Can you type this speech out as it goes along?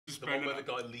The one where the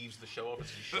guy leaves the show off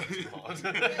as he shot too hard.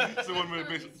 It's the one where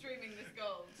streaming this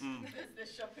gold.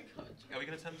 This shopping commentary. Are we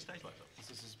going to turn the stage lights off?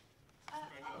 This is Sorry,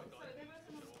 they were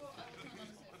someone sport.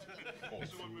 I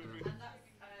was not on awesome. and that's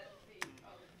the.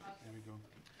 There we go.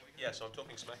 Yeah, so I'm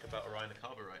talking smack about Orion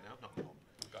Akaba right now. No,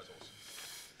 the guy's awesome.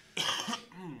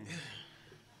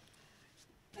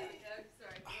 There we go.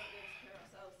 Sorry, we won't be able to hear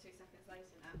ourselves 2 seconds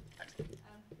later now. Excellent.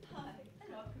 Hi,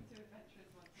 welcome to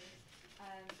Adventurers Wanted.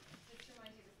 Just to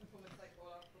remind you, this performance, like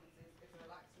all our performances, is a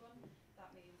relaxed one.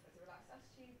 That means there's a relaxed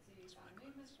attitude to sound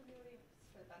movements from the audience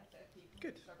for the benefit of people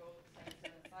who struggle staying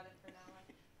still and silent for an hour.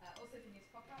 Also, if you need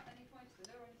to pop out at any point to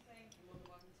the door or anything, you're more than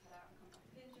welcome to head out and come back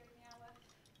in during the hour.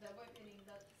 There won't be any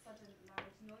sudden loud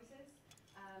noises.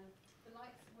 The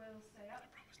lights will stay up.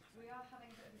 We are having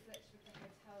a bit of a glitch with the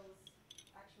hotel's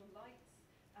actual lights,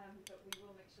 but we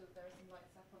will make sure that there are some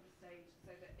lights up on the stage so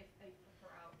that if they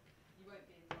flicker out, you won't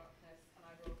be in darkness, and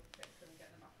I will fix them and get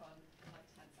them back on in like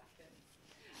 10 seconds.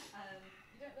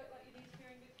 You don't look like you need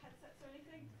hearing good headsets or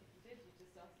anything. If you did, you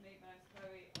just ask me. My name's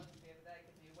Chloe. I'll just be over there.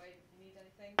 Give me a wave if you need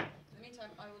anything. In the meantime,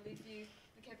 I will leave you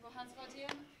the capable hands of our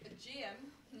GM,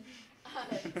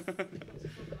 Alex.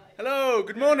 Hello,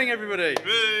 good morning everybody.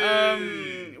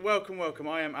 Welcome, welcome.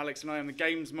 I am Alex and I am the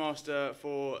games master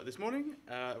for this morning,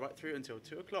 right through until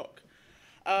 2 o'clock.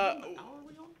 How are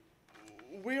we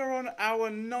on? We are on hour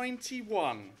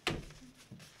 91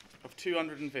 of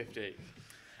 250.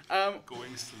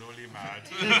 Going slowly mad.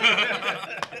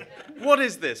 What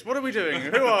is this? What are we doing?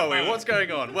 Who are we? What's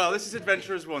going on? Well, this is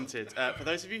Adventurers Wanted. For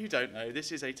those of you who don't know,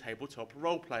 this is a tabletop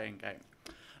role-playing game.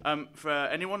 For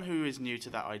anyone who is new to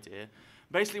that idea,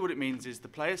 basically what it means is the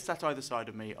players sat either side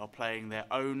of me are playing their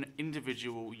own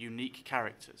individual, unique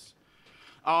characters.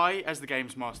 I, as the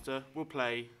games master, will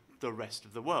play the rest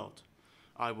of the world.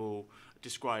 I will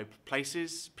describe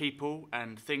places, people,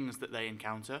 and things that they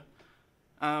encounter.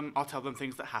 I'll tell them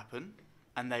things that happen,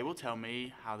 and they will tell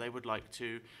me how they would like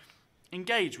to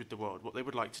engage with the world, what they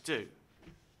would like to do.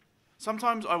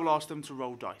 Sometimes I will ask them to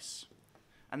roll dice,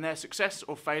 and their success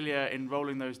or failure in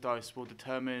rolling those dice will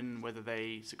determine whether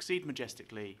they succeed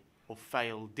majestically or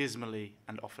fail dismally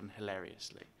and often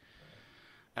hilariously.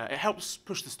 It helps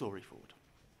push the story forward.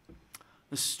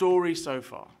 The story so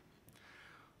far.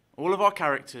 All of our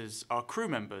characters are crew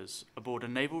members aboard a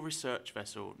naval research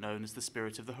vessel known as the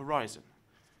Spirit of the Horizon.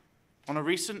 On a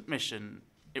recent mission,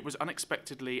 it was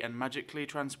unexpectedly and magically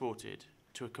transported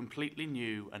to a completely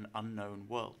new and unknown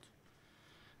world.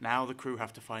 Now the crew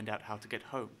have to find out how to get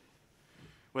home,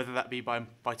 whether that be by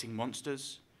fighting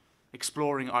monsters,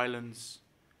 exploring islands,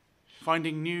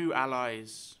 finding new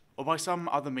allies, or by some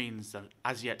other means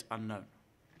as yet unknown.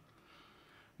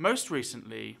 Most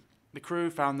recently, the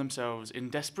crew found themselves in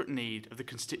desperate need of the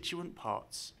constituent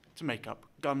parts to make up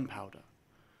gunpowder.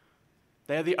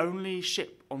 They are the only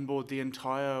ship on board the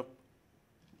entire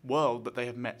world that they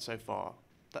have met so far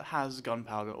that has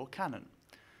gunpowder or cannon.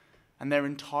 And their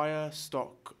entire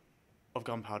stock of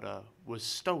gunpowder was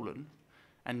stolen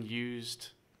and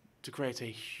used to create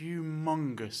a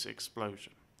humongous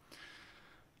explosion.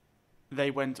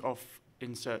 They went off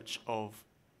in search of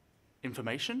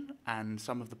information and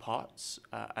some of the parts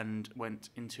and went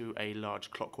into a large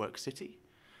clockwork city.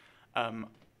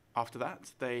 After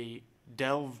that, they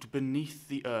delved beneath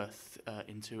the earth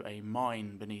into a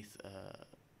mine beneath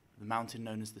the mountain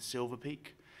known as the Silver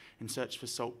Peak in search for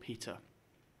saltpeter.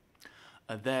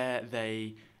 There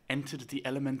they entered the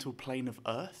elemental plane of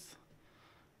earth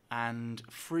and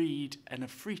freed an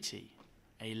Afriti,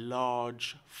 a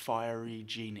large fiery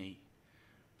genie,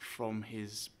 from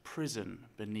his prison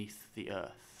beneath the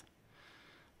earth.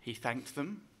 He thanked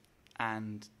them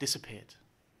and disappeared.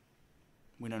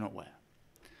 We know not where.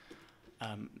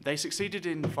 They succeeded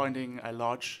in finding a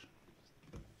large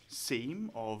seam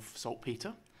of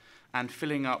saltpeter and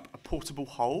filling up a portable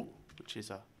hole, which is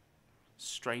a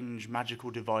strange magical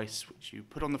device which you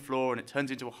put on the floor and it turns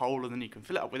into a hole, and then you can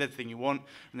fill it up with anything you want,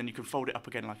 and then you can fold it up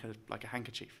again like a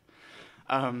handkerchief.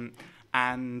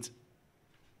 And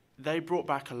they brought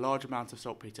back a large amount of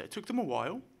saltpeter. It took them a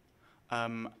while.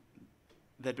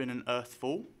 There'd been an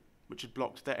earthfall which had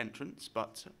blocked their entrance,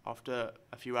 but after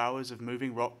a few hours of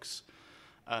moving rocks,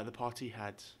 the party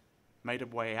had made a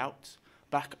way out,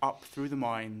 back up through the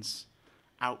mines,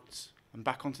 out and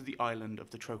back onto the island of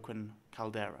the Trocan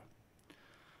Caldera.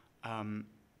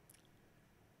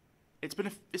 It's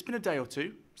been a day or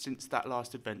two since that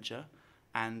last adventure,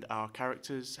 and our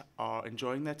characters are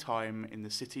enjoying their time in the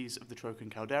cities of the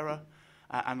Trocan Caldera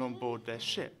and on board their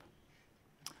ship.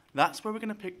 That's where we're going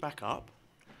to pick back up.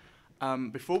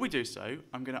 Before we do so,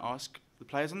 I'm going to ask the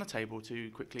players on the table to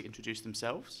quickly introduce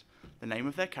themselves, the name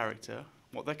of their character,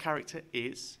 what their character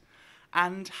is,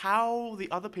 and how the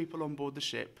other people on board the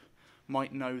ship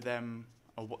might know them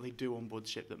or what they do on board the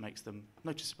ship that makes them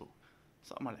noticeable.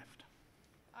 So on my left.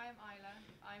 I am Isla.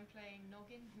 I'm playing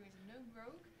Noggin, who is a gnome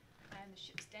rogue. I am the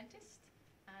ship's dentist,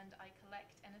 and I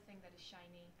collect anything that is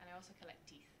shiny, and I also collect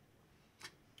teeth.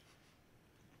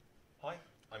 Hi,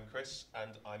 I'm Chris,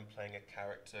 and I'm playing a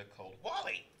character called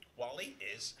Wally. Wally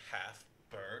is half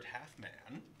bird, half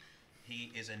man.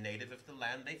 He is a native of the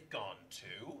land they've gone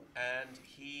to, and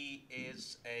he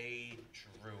is a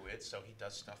druid, so he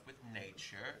does stuff with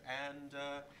nature, and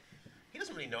he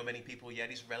doesn't really know many people yet.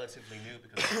 He's relatively new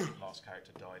because the last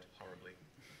character died horribly.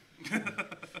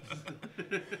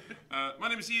 My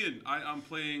name is Ian. I am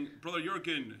playing Brother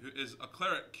Jurgen, who is a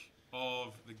cleric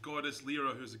of the goddess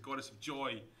Lyra, who is the goddess of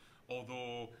joy.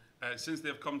 Although, since they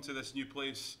have come to this new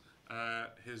place,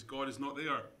 his god is not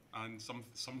there, and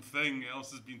something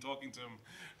else has been talking to him,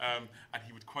 and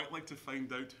he would quite like to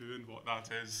find out who and what that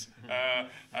is.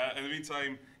 In the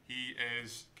meantime, he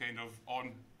is kind of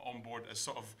on board as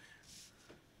sort of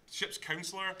ship's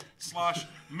counsellor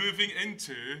 / moving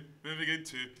into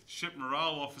ship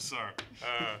morale officer.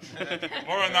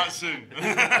 More on that soon.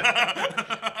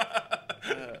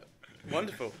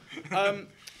 Wonderful.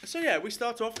 So yeah, we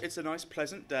start off. It's a nice,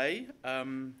 pleasant day.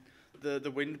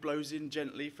 The wind blows in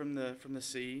gently from the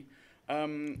sea.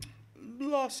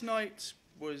 Last night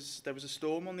there was a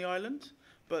storm on the island,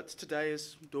 but today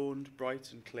has dawned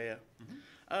bright and clear.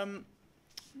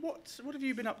 What have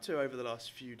you been up to over the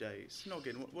last few days,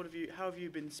 Noggin? How have you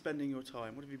been spending your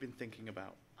time? What have you been thinking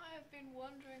about? I have been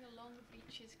wandering along the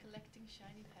beaches collecting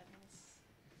shiny pebbles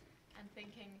and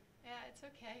thinking, yeah, it's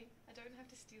okay. I don't have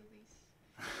to steal these.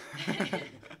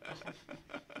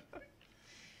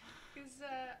 Because,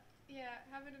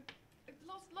 having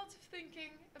lots of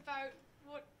thinking about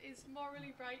what is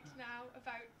morally right now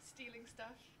about stealing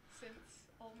stuff, since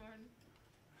Olmern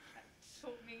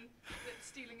taught me that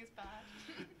stealing is bad.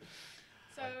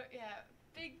 So, yeah,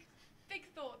 big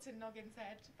thoughts in Noggin's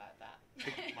head about that.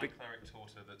 My cleric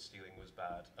taught her that stealing was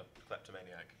bad, a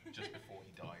kleptomaniac, just before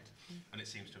he died, and it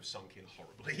seems to have sunk in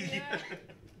horribly. Yeah.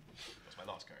 That's my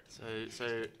last character.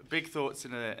 So big thoughts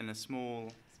in a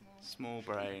small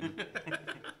brain.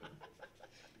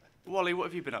 Wally, what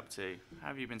have you been up to? How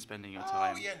have you been spending your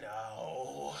time?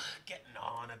 Oh, getting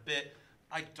on a bit.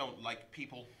 I don't like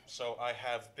people, so I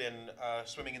have been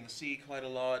swimming in the sea quite a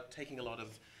lot, taking a lot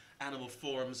of animal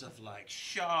forms of like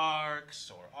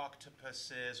sharks or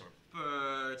octopuses or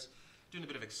birds, doing a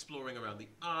bit of exploring around the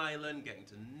island, getting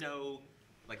to know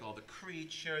like all the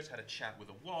creatures, had a chat with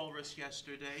a walrus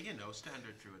yesterday,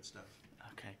 standard druid stuff.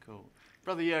 Okay, cool.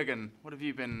 Brother Jurgen, what have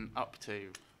you been up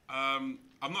to?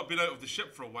 I've not been out of the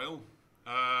ship for a while,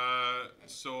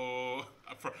 so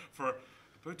for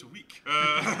about a week.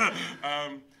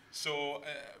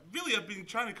 Really, I've been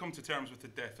trying to come to terms with the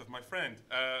death of my friend,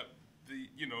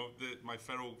 my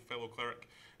fellow cleric,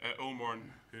 Olmorn,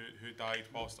 who died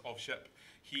whilst off ship.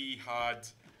 He had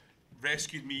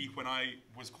rescued me when I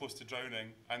was close to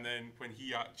drowning, and then when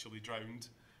he actually drowned,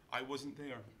 I wasn't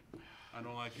there, and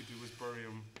all I could do was bury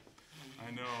him.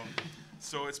 I know.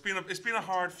 So it's been a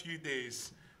hard few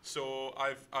days. So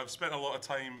I've spent a lot of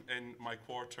time in my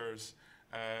quarters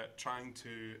trying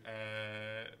to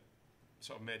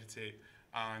sort of meditate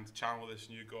and channel this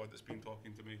new god that's been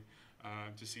talking to me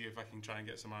to see if I can try and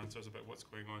get some answers about what's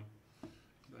going on.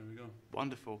 There we go.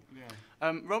 Wonderful.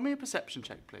 Yeah. Roll me a perception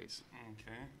check, please.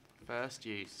 Okay. First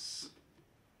use.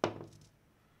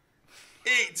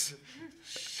 8!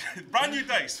 Brand new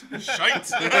dice.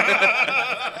 Shite.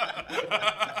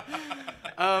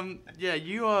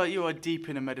 You are deep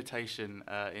in a meditation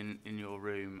in your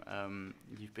room.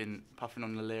 You've been puffing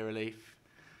on the Lyra leaf,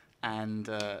 and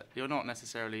you're not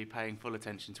necessarily paying full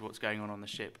attention to what's going on the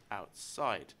ship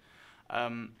outside.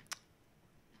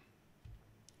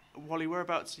 Wally,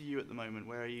 whereabouts are you at the moment?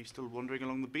 Where are you still wandering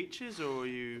along the beaches, or are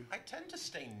you... I tend to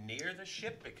stay near the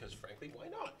ship because, frankly, why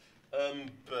not?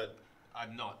 But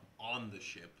I'm not on the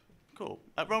ship. Cool.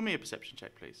 Roll me a perception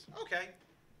check, please. Okay.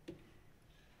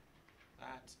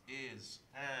 That is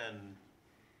an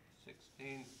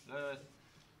 16 plus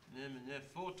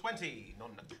 420,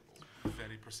 non-natural.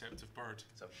 Very perceptive bird.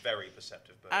 It's a very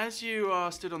perceptive bird. As you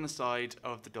are stood on the side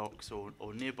of the docks or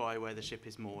nearby where the ship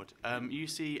is moored, you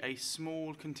see a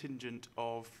small contingent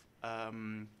of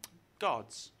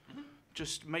guards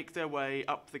just make their way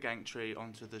up the gangway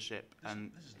onto the ship.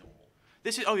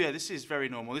 This is normal. This is very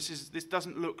normal. This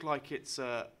doesn't look like it's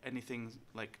anything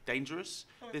like dangerous.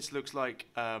 Okay. This looks like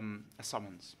a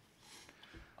summons.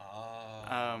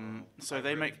 So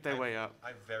they make their way up.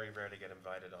 I very rarely get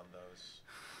invited on those.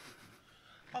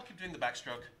 I'll keep doing the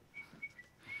backstroke.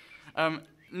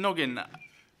 Noggin,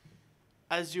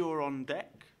 as you're on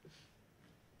deck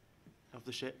of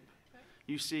the ship,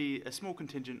 you see a small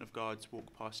contingent of guards walk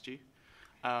past you,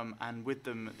 and with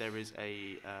them there is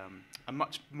a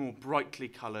much more brightly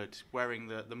coloured, wearing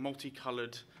the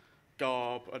multicoloured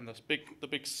garb and the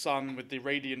big sun with the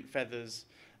radiant feathers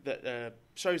that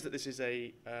shows that this is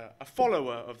a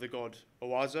follower of the god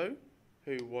Oazo,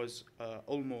 who was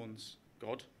Ulmorn's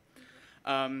god.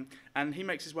 And he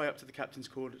makes his way up to the captain's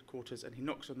quarters and he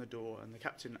knocks on the door, and the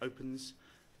captain opens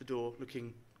the door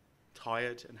looking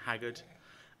tired and haggard,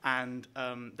 and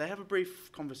they have a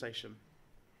brief conversation,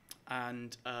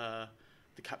 and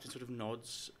the captain sort of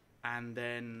nods, and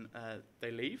then they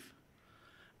leave,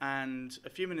 and a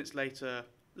few minutes later,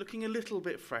 looking a little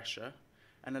bit fresher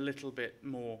and a little bit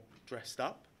more dressed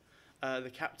up,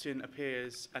 the captain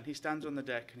appears and he stands on the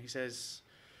deck and he says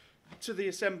to the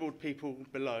assembled people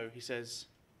below, he says,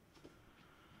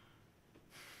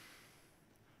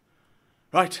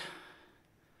 "Right,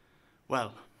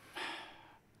 well,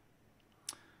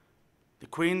 the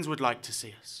Queens would like to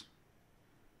see us.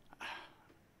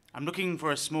 I'm looking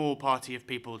for a small party of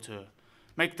people to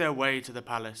make their way to the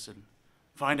palace and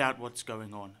find out what's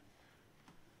going on.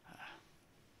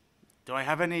 Do I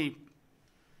have any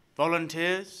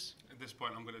volunteers?" At this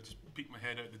point, I'm going to just peek my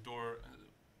head out the door.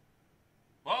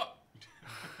 What?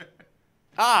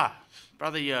 Ah,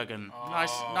 Brother Jurgen.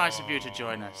 Nice of you to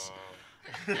join us.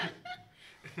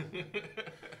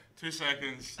 2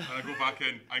 seconds, and I go back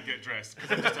in and get dressed,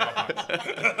 because I'm just in my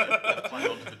pants.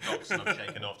 Climb onto the docks and I'm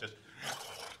shaking off, just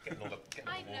getting all the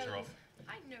water off.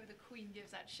 I know the Queen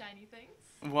gives out shiny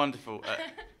things. Wonderful.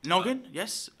 Noggin,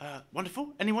 yes.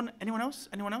 Wonderful. Anyone else?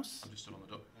 Anyone else? I'm just still on the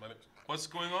dock at the moment. What's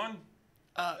going on?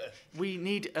 We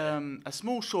need a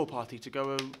small shore party to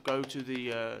go to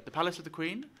the palace of the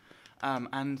Queen,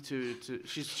 and to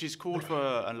she's called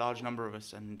for a large number of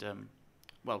us, and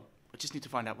well, I just need to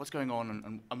find out what's going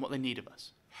on and what they need of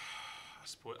us. I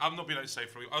suppose I've not been outside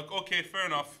for a week. Okay, fair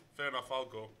enough. I'll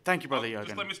go. Thank you, Brother Jurgen.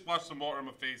 Just let me splash some water in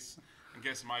my face and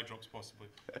get some eye drops, possibly.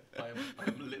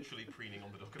 I'm literally preening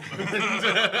on the dock at the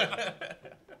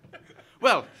moment.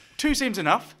 Well, 2 seems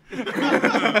enough. You're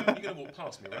going to walk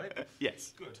past me, right?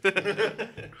 Yes. Good.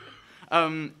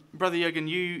 Brother Jurgen,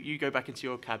 you go back into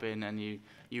your cabin and you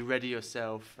ready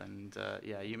yourself, and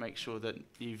you make sure that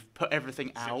you've put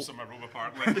everything out. Zip some of my robe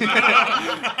apart.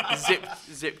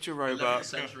 Zipped your robe up. 11th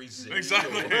century zip.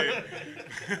 Exactly.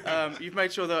 You've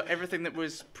made sure that everything that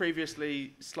was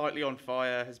previously slightly on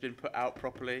fire has been put out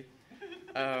properly,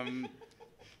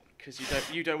 because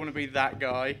you don't want to be that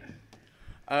guy.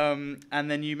 And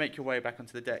then you make your way back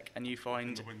onto the deck, and you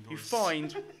find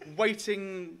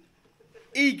waiting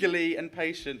eagerly and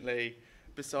patiently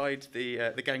beside the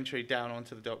gangtree down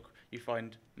onto the dock, you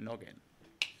find Noggin.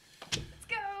 Let's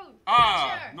go!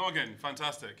 Ah, Noggin,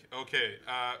 fantastic. Okay,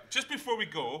 just before we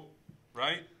go,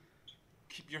 right,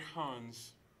 keep your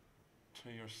hands to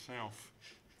yourself.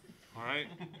 All right?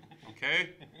 Okay?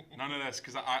 None of this,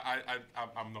 because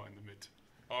I'm not in the mood.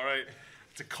 All right?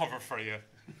 It's a cover for you.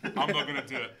 I'm not going to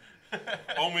do it.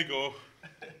 On we go.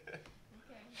 Okay.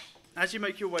 As you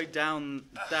make your way down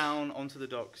onto the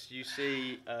docks, you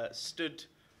see stood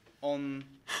on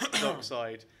the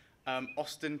dockside,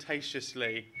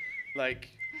 ostentatiously, like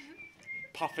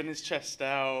puffing his chest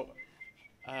out,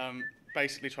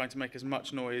 basically trying to make as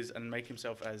much noise and make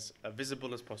himself as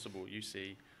visible as possible. You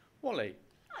see Wally.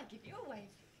 I'll give you a wave.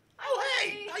 Oh,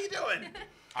 hey! How you doing?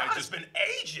 It's been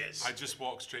ages. I just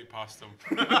walked straight past him.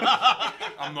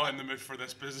 I'm not in the mood for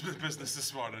this business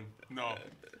this morning. No.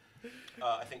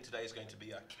 I think today is going to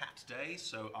be a cat day,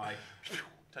 so I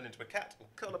turn into a cat and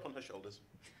curl up on her shoulders.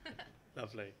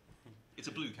 Lovely. It's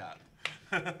a blue cat.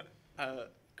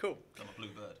 Cool. I'm a blue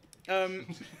bird.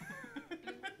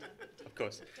 Of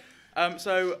course.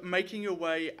 So making your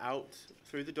way out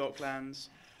through the docklands,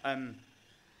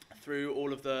 through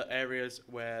all of the areas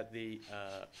where the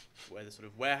sort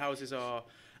of warehouses are,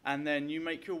 and then you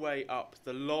make your way up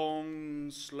the long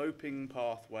sloping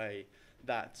pathway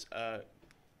that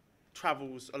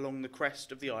travels along the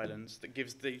crest of the islands that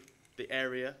gives the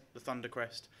area, the Thunder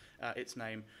Crest, its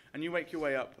name. And you make your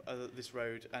way up this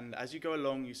road, and as you go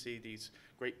along, you see these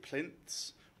great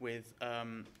plinths with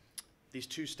these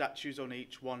 2 statues on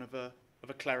each, one of a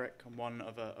cleric and one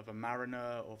of a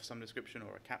mariner of some description,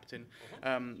 or a captain,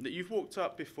 that you've walked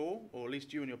up before, or at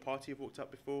least you and your party have walked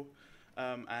up before,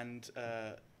 and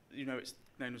you know it's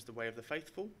known as the Way of the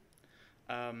Faithful.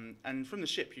 And from the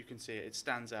ship, you can see it. It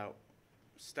stands out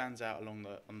on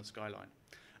the skyline.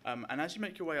 And as you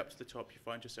make your way up to the top, you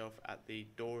find yourself at the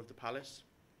door of the palace,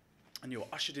 and you're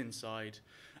ushered inside.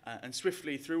 and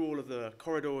swiftly through all of the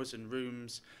corridors and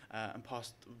rooms and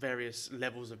past various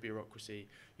levels of bureaucracy,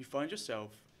 you find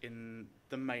yourself in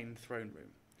the main throne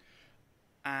room.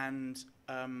 And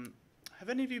have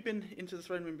any of you been into the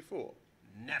throne room before?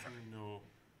 Never. No.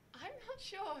 I'm not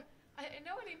sure. I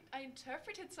know I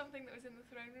interpreted something that was in the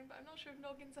throne room, but I'm not sure if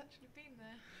Noggin's actually been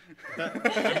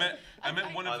there. I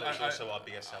met one of I was also our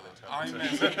BSL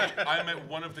interpreter. I met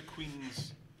one of the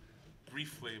queens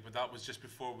briefly, but that was just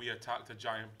before we attacked a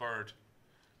giant bird.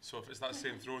 So if it's that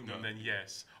same throne room, then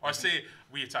yes. Or say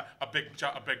we attack a big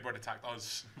bird attacked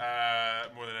us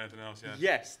more than anything else. Yeah.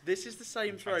 Yes, this is the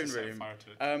same Tried to throne set room. fire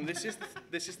to it.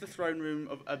 This is the throne room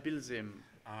of Abilzim,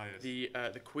 Ah, yes.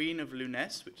 the Queen of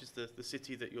Lunes, which is the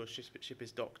city that your ship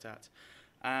is docked at.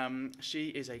 She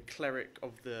is a cleric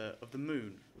of the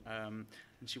moon, and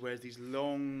she wears these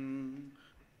long,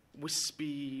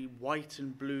 wispy white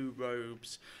and blue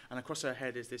robes, and across her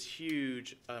head is this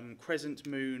huge crescent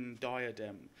moon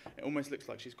diadem. It almost looks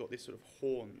like she's got these sort of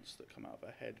horns that come out of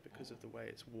her head because of the way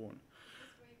it's worn.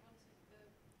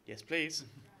 Yes, please.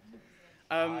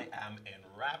 I am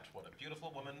enwrapped. What a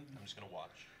beautiful woman. I'm just going to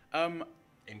watch.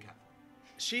 In cap.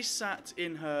 She sat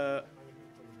in her.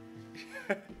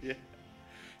 Yeah.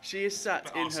 She is sat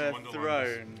But in Alice in her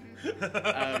Wonderland.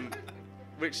 throne,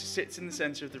 which sits in the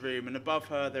centre of the room, and above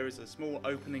her there is a small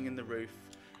opening in the roof,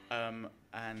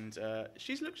 and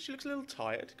she looks a little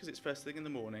tired because it's first thing in the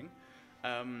morning,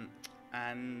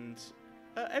 and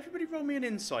everybody roll me an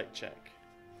insight check.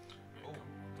 Oh,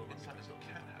 inside is a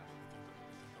cat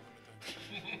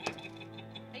now.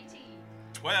 18.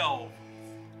 12.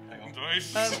 Hang on.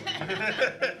 Nice.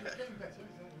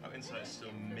 Oh, inside is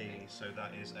still me, so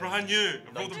that is. Brand new.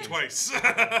 I rolled them 19. twice.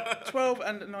 12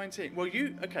 and 19. Well,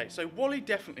 okay, so Wally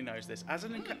definitely knows this. As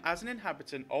an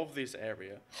inhabitant of this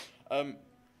area,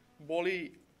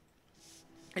 Wally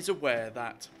is aware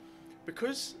that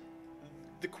because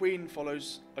the Queen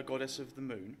follows a goddess of the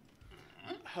moon,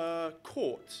 her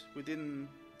court within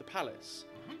the palace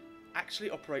actually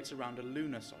operates around a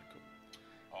lunar cycle.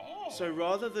 Oh. So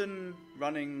rather than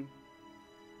running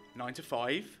 9 to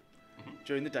 5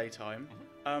 during the daytime,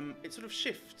 it sort of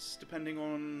shifts depending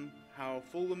on how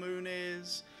full the moon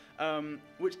is,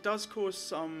 which does cause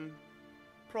some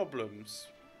problems.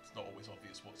 It's not always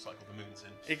obvious what cycle the moon's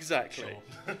in. Exactly.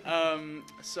 Sure.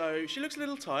 So she looks a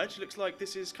little tired. She looks like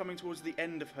this is coming towards the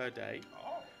end of her day.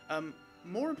 Oh.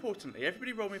 More importantly,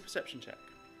 everybody roll me a perception check.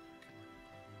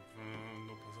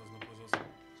 No puzzles. So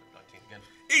 19 again.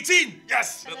 18!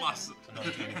 Yes! At last. So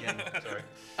 19 again.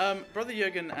 Sorry. Brother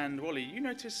Jürgen and Wally, you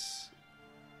notice,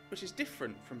 which is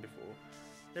different from before,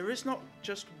 there is not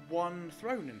just one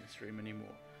throne in this room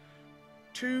anymore.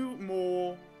 2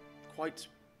 more quite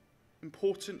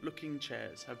important looking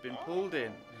chairs have been pulled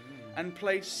in and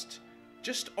placed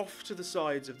just off to the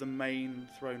sides of the main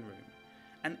throne room.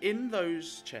 And in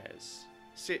those chairs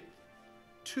sit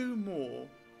 2 more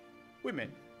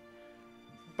women,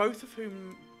 both of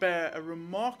whom bear a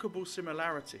remarkable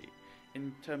similarity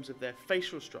in terms of their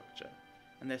facial structure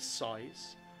and their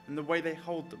size and the way they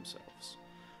hold themselves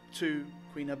to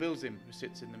Queen Abilzim, who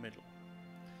sits in the middle.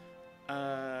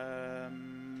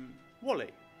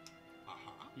 Wally,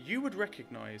 you would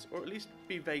recognise, or at least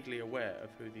be vaguely aware of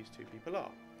who these 2 people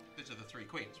are. These are the 3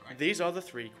 queens, right? These are the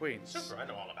 3 queens. Super, I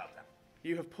know all about them.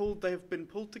 They have been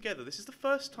pulled together. This is the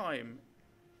first time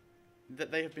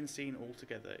that they have been seen all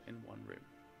together in one room.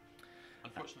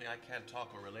 Unfortunately, I can't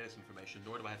talk or relay this information,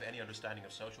 nor do I have any understanding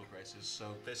of social graces,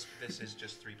 so this is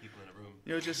just 3 people in a room.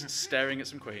 You're just staring at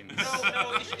some queens.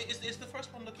 No, is the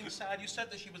first one looking sad? You said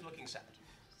that she was looking sad.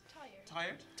 Tired.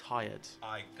 Tired? Tired.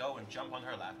 I go and jump on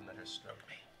her lap and let her stroke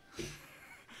me.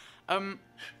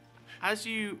 As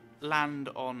you land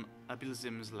on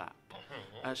Abilzim's lap,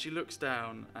 she looks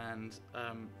down and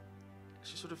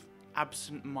she sort of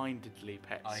absent-mindedly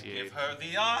pets I you, give her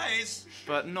the eyes!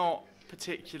 but not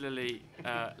particularly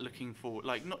looking forward.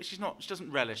 Like, she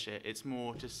doesn't relish it. It's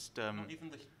more just. Not even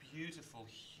the beautiful,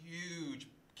 huge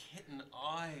kitten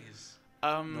eyes.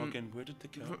 Noggin, where did the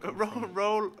cat come from?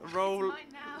 Roll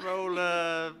Mine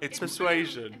now. It's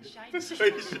persuasion. And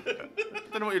shiny.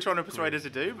 Don't know what you're trying to persuade her to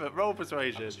do, but roll I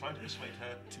persuasion. was trying to persuade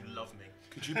her to love me.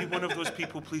 Could you be one of those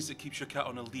people, please, that keeps your cat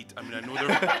on a lead? I mean,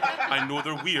 I know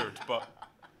they're weird, but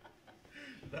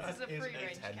This is a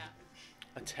free-range cat.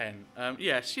 A 10.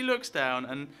 Yeah, she looks down,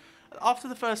 and after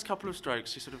the first couple of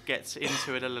strokes, she sort of gets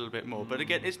into it a little bit more. But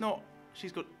again, it's not.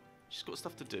 She's got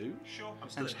stuff to do, Sure, I'm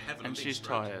still and, in heaven. and being she's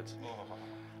stroked. tired.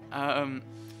 Oh.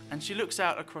 And she looks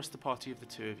out across the party of the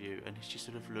 2 of you, and she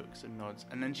sort of looks and nods,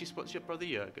 and then she spots your brother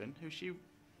Jürgen, who she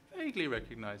vaguely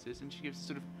recognises, and she gives a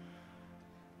sort of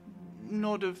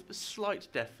nod of slight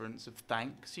deference of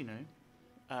thanks, you know.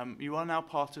 You are now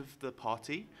part of the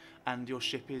party, and your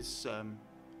ship is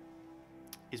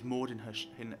moored in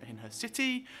her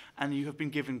city, and you have been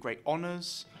given great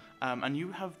honours, and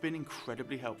you have been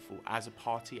incredibly helpful as a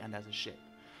party and as a ship.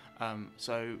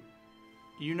 So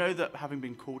you know that having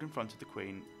been called in front of the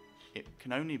Queen, it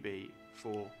can only be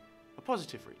for a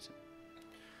positive reason.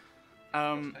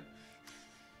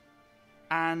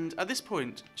 And at this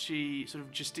point, she sort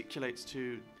of gesticulates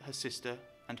to her sister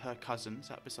and her cousin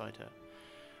sat beside her,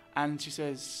 and she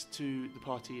says to the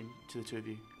party and to the two of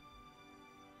you,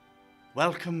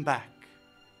 "Welcome back.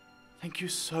 Thank you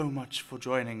so much for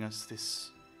joining us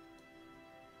this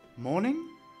morning."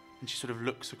 And she sort of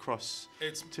looks across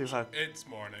to her. It's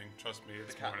morning, trust me,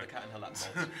 it's morning. The cat in her lap.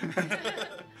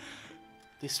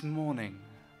 This morning.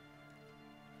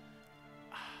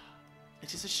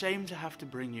 It is a shame to have to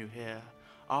bring you here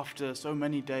after so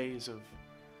many days of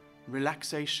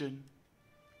relaxation,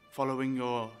 following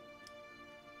your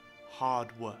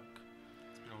hard work.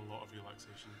 It's been a lot of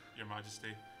relaxation, Your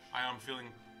Majesty. I am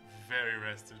feeling very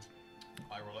rested.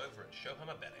 I roll over and show her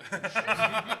my belly.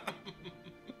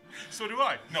 So do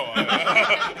I. No.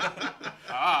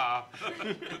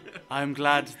 I am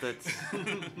glad that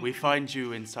we find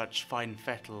you in such fine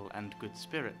fettle and good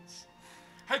spirits.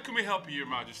 How can we help you, Your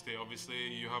Majesty?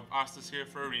 Obviously, you have asked us here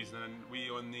for a reason, and we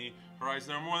on the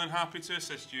Horizon are more than happy to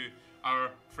assist you,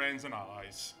 our friends and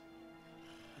allies.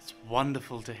 It's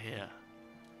wonderful to hear.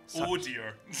 Oh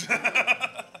dear.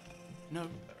 No.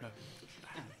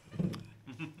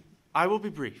 I will be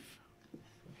brief.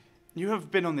 You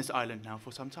have been on this island now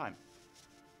for some time.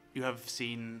 You have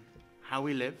seen how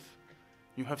we live.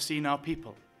 You have seen our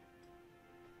people.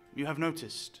 You have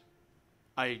noticed,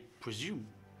 I presume,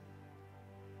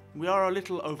 we are a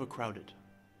little overcrowded.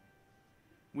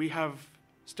 We have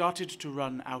started to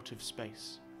run out of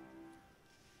space.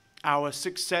 Our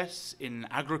success in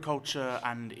agriculture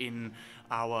and in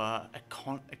our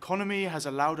economy has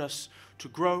allowed us to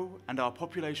grow and our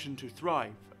population to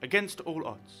thrive against all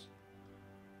odds.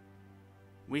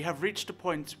 We have reached a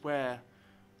point where,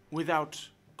 without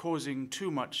causing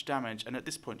too much damage, and at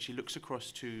this point she looks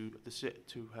across to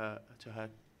her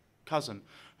cousin,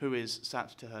 who is sat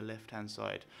to her left-hand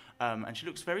side, and she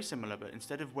looks very similar, but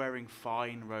instead of wearing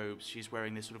fine robes, she's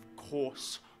wearing this sort of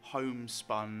coarse,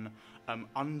 homespun,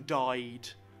 undyed,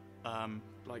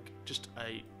 like just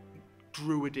a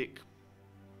druidic.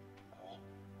 Oh,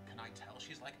 can I tell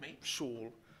she's like me?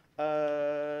 Shawl.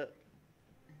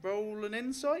 Roll an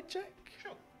insight check.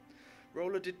 Sure.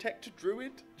 Roll a detect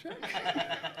druid check.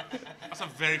 That's a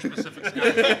very specific skill.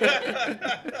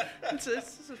 It's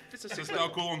a So I'll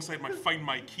go alongside my find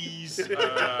my keys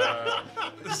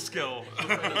skill.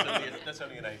 That's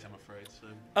only an 8, I'm afraid. So.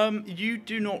 You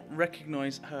do not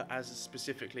recognise her as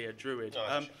specifically a druid.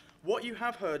 Oh, what you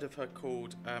have heard of her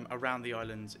called around the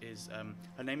islands is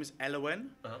her name is Elowen,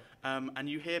 and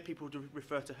you hear people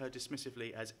refer to her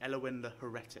dismissively as Elowen the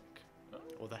Heretic,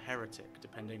 or the Heretic,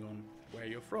 depending on where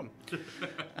you're from.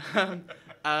 I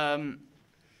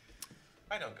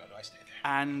don't go, I stay there.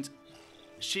 And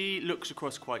she looks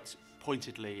across quite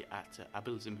pointedly at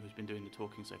Abilzim, who's been doing the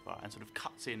talking so far, and sort of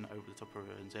cuts in over the top of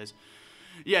her and says,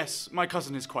 "Yes, my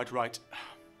cousin is quite right.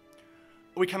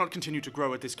 We cannot continue to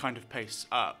grow at this kind of pace.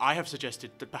 I have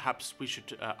suggested that perhaps we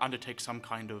should undertake some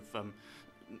kind of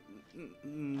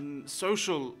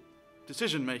social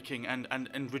decision-making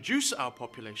and reduce our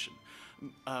population.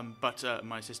 But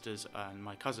my sisters and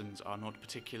my cousins are not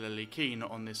particularly keen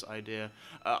on this idea.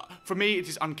 For me, it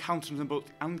is uncountenable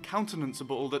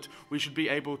that we should be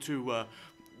able to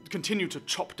continue to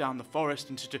chop down the forest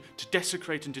and to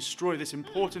desecrate and destroy this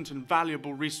important and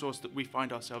valuable resource that we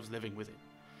find ourselves living within."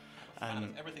 Fan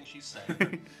of everything she's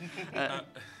saying.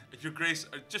 Your Grace,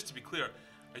 just to be clear,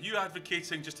 are you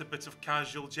advocating just a bit of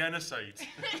casual genocide?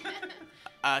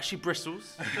 She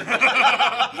bristles.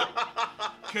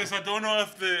 Because I don't know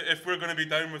if we're going to be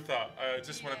down with that. I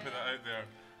just want to put that out there.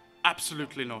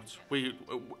 Absolutely not.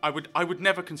 I would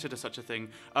never consider such a thing.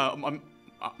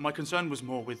 My concern was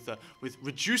more with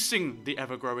reducing the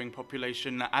ever-growing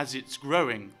population as it's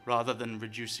growing, rather than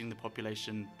reducing the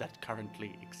population that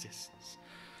currently exists.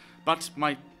 But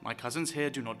my cousins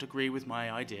here do not agree with my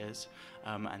ideas,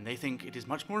 and they think it is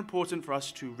much more important for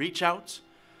us to reach out,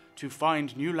 to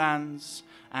find new lands,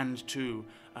 and to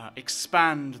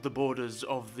expand the borders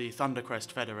of the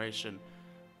Thundercrest Federation.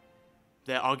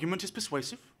 Their argument is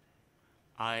persuasive.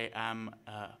 I am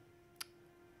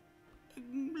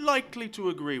likely to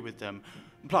agree with them.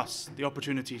 Plus, the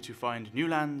opportunity to find new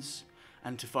lands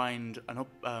and to find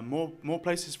more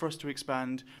places for us to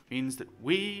expand means that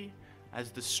we,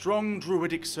 as the strong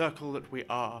druidic circle that we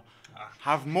are,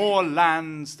 have more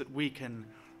lands that we can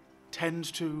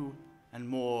tend to, and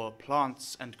more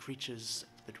plants and creatures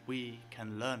that we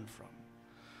can learn from.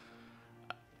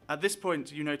 At this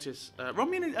point, you notice. Roll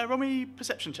me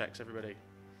perception checks, everybody.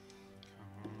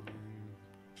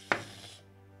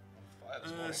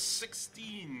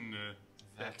 16.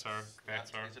 Better. That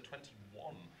is a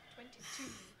 21. 22.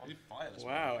 On fire this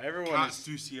Wow, everyone Cats is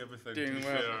do see everything. doing to be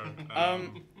well. fair.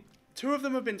 Two of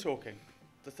them have been talking.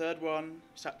 The third one,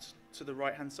 sat to the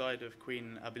right-hand side of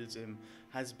Queen Abilzim,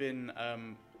 has been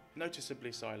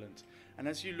noticeably silent. And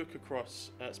as you look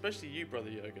across, especially you, Brother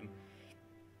Jürgen,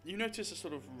 you notice a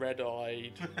sort of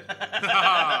red-eyed,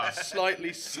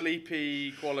 slightly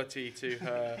sleepy quality to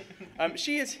her.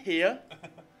 She is here,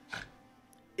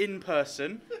 in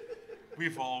person.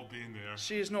 We've all been there.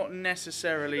 She is not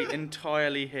necessarily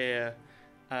entirely here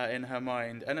in her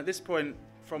mind. And at this point,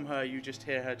 from her, you just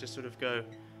hear her just sort of go,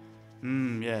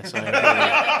 yes, I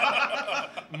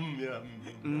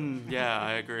agree. Yeah,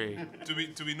 I agree. Do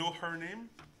we know her name?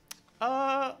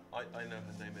 I know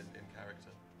her name in character.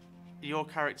 Your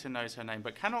character knows her name,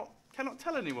 but cannot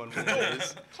tell anyone what it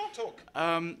is. Can't talk.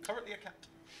 Currently a cat.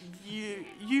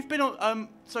 You've been on.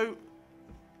 So,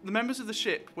 the members of the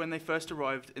ship, when they first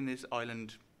arrived in this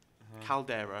island,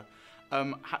 Caldera,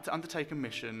 had to undertake a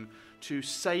mission to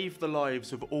save the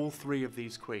lives of all three of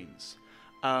these queens.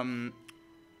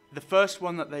 The first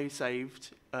one that they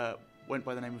saved went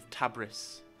by the name of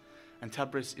Tabris, and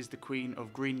Tabris is the queen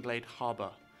of Greenglade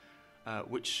Harbour,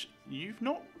 which you've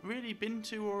not really been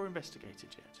to or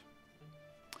investigated yet.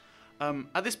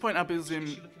 At this point, Abilzim... Is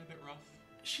she looking a bit rough?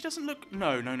 She doesn't look...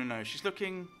 No. She's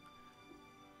looking...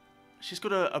 She's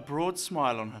got a broad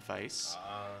smile on her face,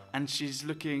 and she's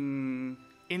looking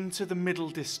into the middle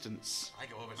distance. I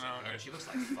go over to her. She looks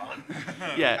like fun.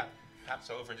 Yeah. Taps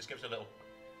over and just gives her a little...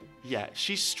 Yeah,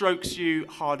 she strokes you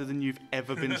harder than you've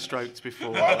ever been stroked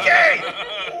before. Okay!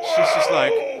 She's just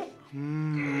like...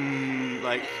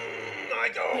 like... I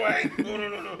go away!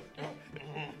 No.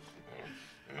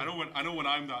 I know when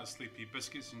I'm that sleepy,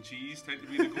 biscuits and cheese tend to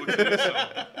be the go-to, so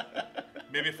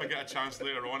maybe if I get a chance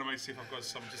later on, I might see if I've got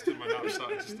some just in my knapsack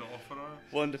just to offer her.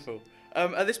 Wonderful.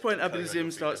 At this point,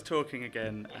 Abilzim starts talking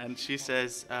again, and she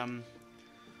says,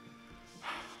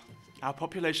 our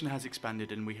population has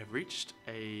expanded and we have reached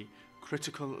a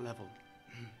critical level.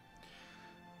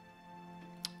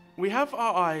 We have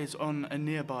our eyes on a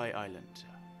nearby island.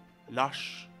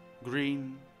 Lush,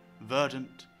 green,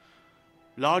 verdant,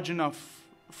 large enough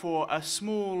for a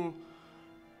small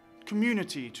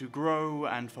community to grow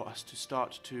and for us to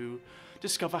start to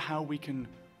discover how we can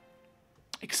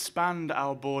expand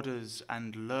our borders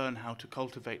and learn how to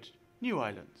cultivate new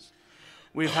islands.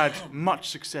 We've had much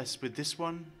success with this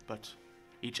one, but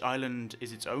each island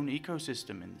is its own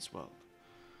ecosystem in this world.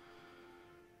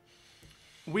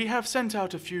 We have sent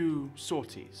out a few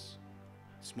sorties,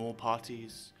 small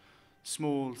parties,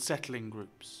 small settling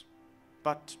groups,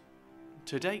 but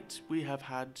to date we have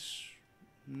had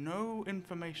no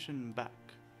information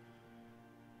back.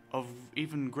 Of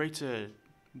even greater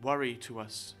worry to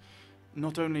us,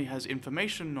 not only has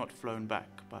information not flown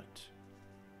back, but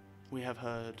we have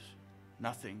heard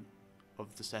nothing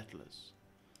of the settlers.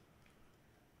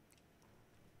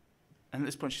 And at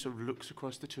this point she sort of looks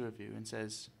across the two of you and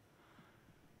says,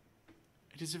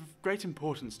 it is of great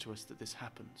importance to us that this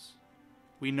happens.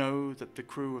 We know that the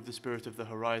crew of the Spirit of the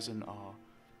Horizon are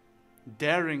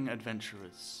daring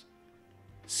adventurers,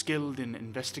 skilled in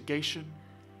investigation,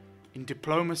 in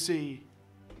diplomacy,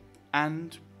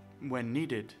 and, when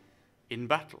needed, in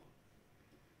battle.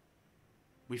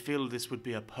 We feel this would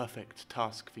be a perfect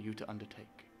task for you to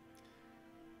undertake.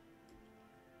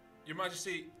 Your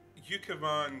Majesty, you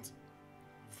command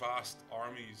vast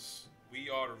armies. We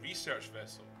are a research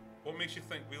vessel. What makes you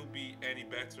think we'll be any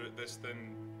better at this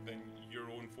than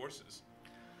your own forces?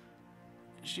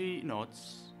 She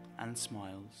nods and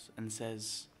smiles and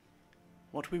says,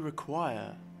 what we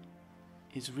require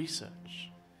is research.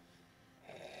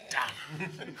 Damn!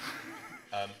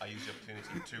 I use the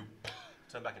opportunity to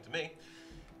turn back into me.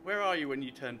 Where are you when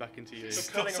you turn back into you?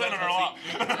 Curling sat around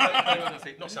on her her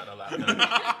feet. Not sat on her lap,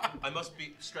 no. I must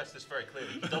stress this very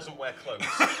clearly. He doesn't wear clothes.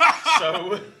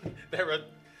 So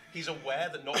he's aware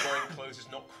that not wearing clothes is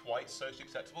not quite socially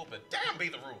acceptable, but damn be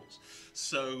the rules.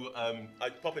 So I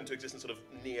pop into existence sort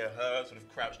of near her, sort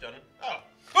of crouched down.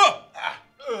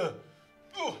 I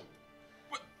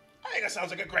think that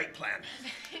sounds like a great plan.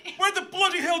 Where the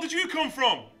bloody hell did you come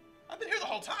from? I've been here the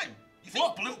whole time. You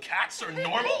think blue cats are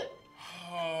normal?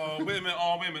 Oh, wait a minute.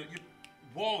 You're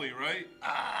Wally, right?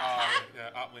 Yeah,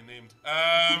 aptly named.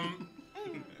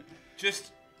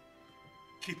 Just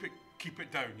keep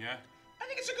it down, yeah? I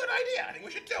think it's a good idea. I think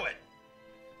we should do it.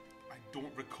 I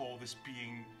don't recall this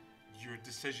being your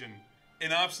decision.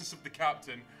 In absence of the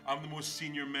captain, I'm the most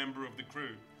senior member of the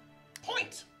crew.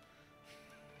 Point!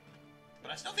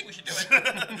 But I still think we should do it.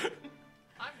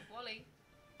 I'm with Wally.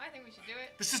 I think we should do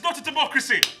it. This is not a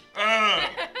democracy!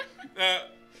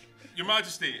 Your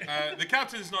Majesty, the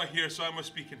captain is not here, so I must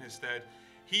speak in his stead.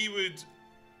 He would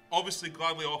obviously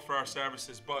gladly offer our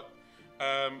services, but,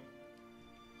 and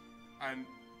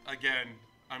again,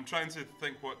 I'm trying to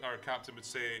think what our captain would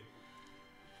say.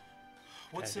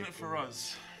 What's in it for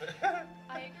us?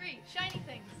 I agree. Shiny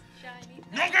things. Shiny things.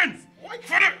 Noggin! Why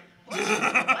Put it!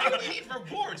 Why do we need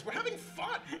rewards? We're having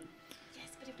fun.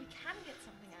 Yes, but if we can get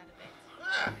something out of it,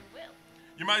 Ah. we will.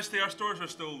 Your Majesty, our stores are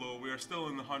still low. We are still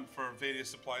in the hunt for various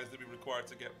supplies that we require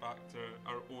to get back to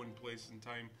our own place and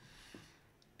time.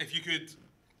 If you could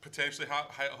potentially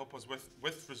help us with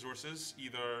resources,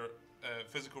 either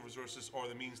physical resources or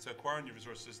the means to acquire new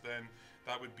resources, then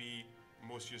that would be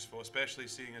most useful, especially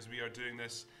seeing as we are doing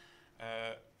this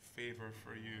favor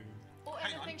for you. Or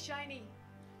Hang anything on. shiny.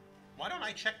 Why don't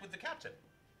I check with the captain?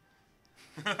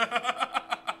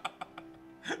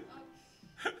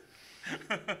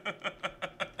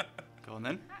 Go on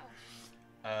then.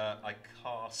 How? I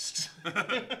cast...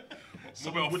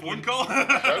 Mobile phone call?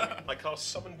 I cast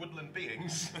Summon Woodland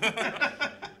Beings.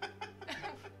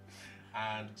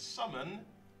 And summon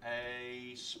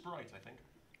a sprite, I think.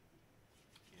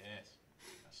 Yes,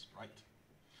 a sprite.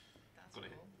 That's Got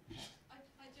it. cool.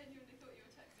 I genuinely thought you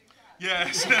were texting Kat.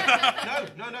 Yes.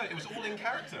 No, it was all in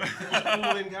character. It was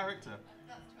all in character.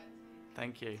 That's 20.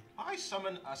 Thank you. I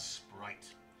summon a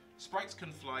sprite. Sprites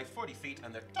can fly 40 feet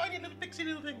and they're tiny little pixie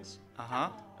little things. Uh-huh.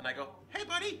 And I go, hey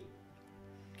buddy.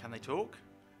 Can they talk?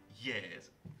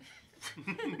 Yes.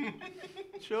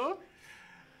 Sure.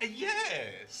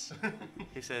 Yes.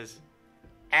 He says,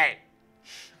 Hey.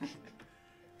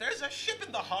 There's a ship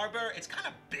in the harbor. It's kind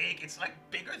of big. It's like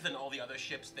bigger than all the other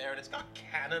ships there, and it's got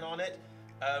cannon on it.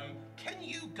 Can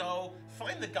you go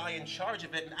find the guy in charge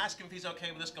of it and ask him if he's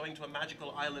okay with us going to a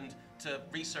magical island to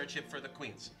research it for the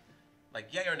queens?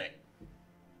 Like, yay or nay?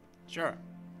 sure.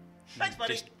 Thanks,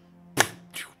 buddy.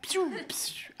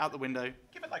 Just out the window.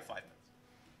 Give it like 5 minutes.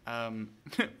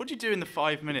 What do you do in the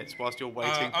 5 minutes whilst you're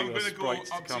waiting for I'm your going to go sprites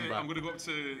to up come to. back? I'm going to go up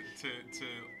to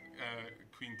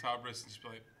Queen Tabris and just be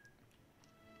like,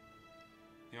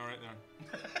 "You all right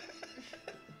there?"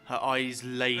 Her eyes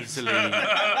lazily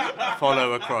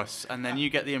follow across, and then you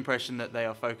get the impression that they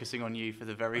are focusing on you for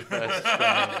the very first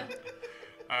time.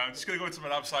 I'm just going to go into my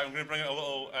website. I'm going to bring out a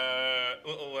little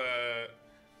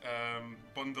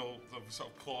bundle of sort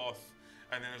of cloth,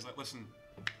 and then it's like, listen,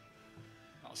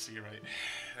 I'll see you right.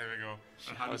 There we go.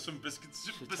 And hand me some biscuits,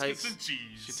 and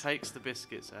cheese. She takes the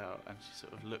biscuits out and she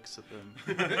sort of looks at them.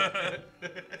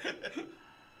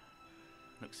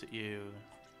 Looks at you.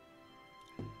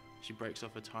 She breaks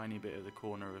off a tiny bit of the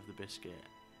corner of the biscuit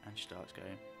and she starts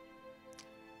going.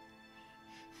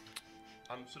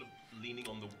 I'm sort of leaning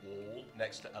on the wall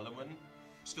next to Elwyn,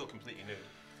 still completely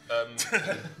nude.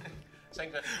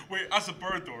 Saying that, Wait, as a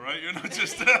bird though, right? You're not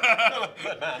just. no,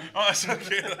 but man, Oh, that's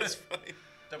okay. That's fine.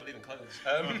 don't believe in clothes.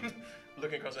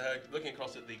 Looking across at her, looking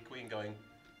across at the queen, going,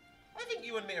 I think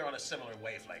you and me are on a similar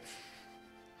wavelength.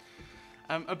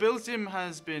 Abilzim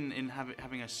has been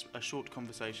having a short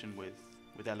conversation with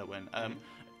Elwyn.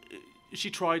 She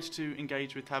tried to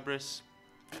engage with Tabris,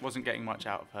 wasn't getting much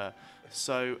out of her.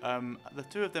 So the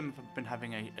two of them have been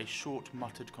having a short,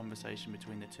 muttered conversation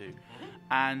between the two.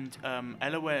 And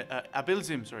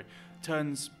Abilzim,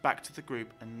 turns back to the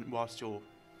group, and whilst your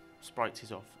sprite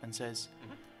is off, and says,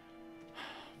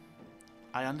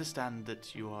 I understand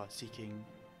that you are seeking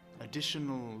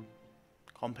additional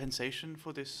compensation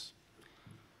for this.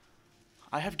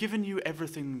 I have given you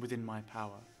everything within my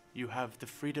power. You have the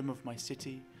freedom of my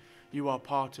city. You are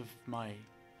part of my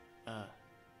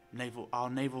our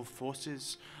naval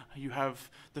forces. You have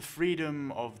the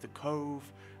freedom of the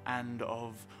cove and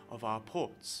of our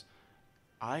ports.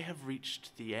 I have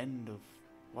reached the end of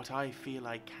what I feel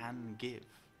I can give.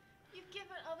 You've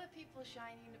given other people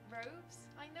shiny robes.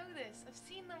 I know this. I've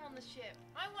seen them on the ship.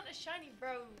 I want a shiny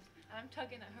robe. And I'm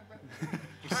tugging at her robe.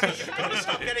 You've got to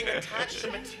stop getting attached to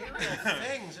material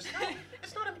things.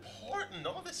 It's not important.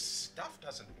 All this stuff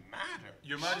doesn't matter.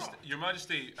 Your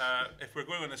Majesty, if we're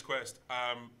going on this quest,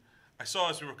 I saw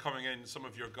as we were coming in some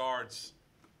of your guards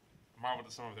marveled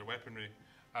at some of their weaponry.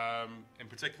 In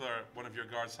particular, one of your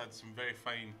guards had some very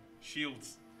fine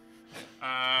shields.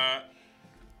 Now,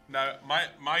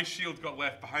 my shield got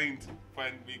left behind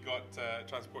when we got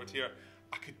transported here.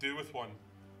 I could do with one.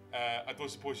 I don't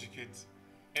suppose you could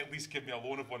at least give me a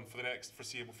loan of one for the next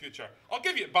foreseeable future. I'll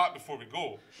give you it back before we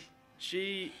go.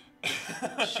 She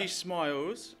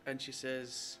smiles and she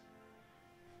says,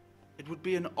 it would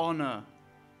be an honor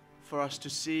for us to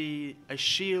see a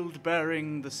shield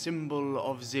bearing the symbol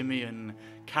of Zimian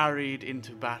carried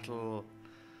into battle.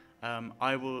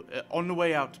 I will, on the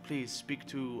way out, please speak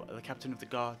to the captain of the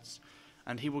guards,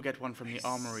 and he will get one from the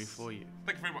armory for you.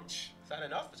 Thank you very much. Is that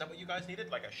enough? Is that what you guys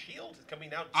needed? Like a shield? Can we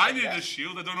now? I needed a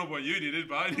shield. I don't know what you needed,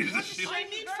 but I needed a shield. I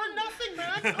need for nothing,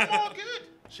 man. I'm all good.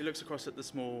 She looks across at the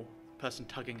small person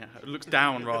tugging at her, looks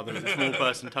down rather at the small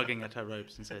person tugging at her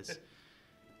robes and says,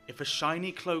 "If a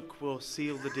shiny cloak will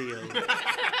seal the deal,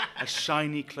 a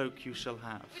shiny cloak you shall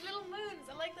have." With little moons.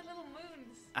 I like the little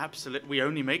moons. Absolutely, we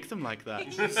only make them like that.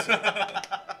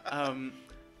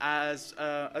 As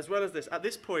well as this, at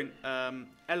this point,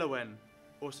 Elowen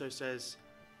also says,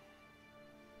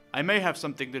 "I may have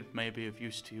something that may be of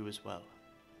use to you as well.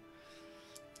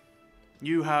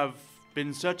 You have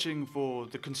been searching for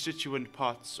the constituent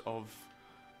parts of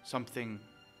something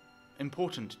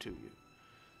important to you.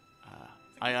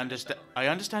 I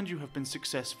understand you have been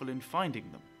successful in finding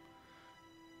them.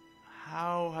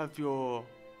 How have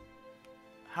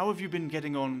you been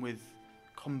getting on with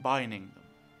combining them?"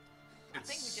 I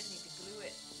think we just need to glue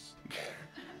it.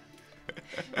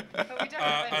 But we don't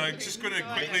have I'm any just clues, going to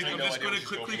so I quickly, don't I'm know. just going to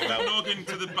quickly log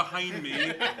into the behind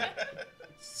me,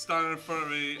 stand in front of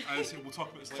me, and say, we'll talk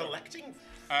about this later. Collecting.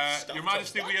 Stuff Your to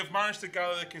Majesty, what? we have managed to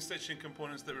gather the constituent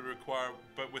components that we require,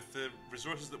 but with the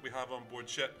resources that we have on board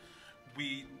ship,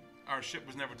 our ship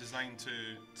was never designed to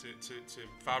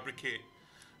fabricate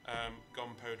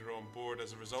gunpowder on board.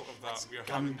 As a result of that, we are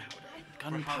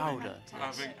Gunpowder.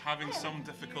 having some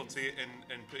difficulty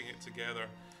in putting it together.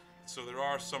 So there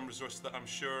are some resources that I'm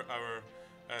sure our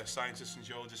scientists and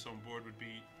geologists on board would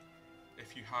be,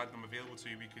 if you had them available to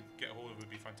you, we could get a hold of, would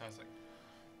be fantastic.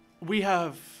 We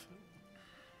have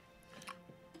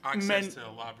Access to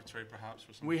a laboratory, perhaps,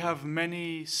 or something. We have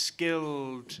many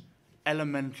skilled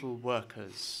elemental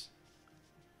workers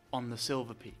on the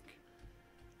Silver Peak,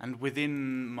 and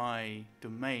within my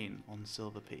domain on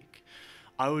Silver Peak,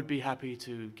 I would be happy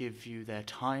to give you their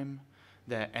time,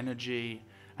 their energy,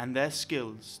 and their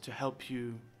skills to help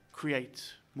you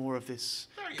create more of this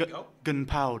There you go.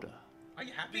 gunpowder. Are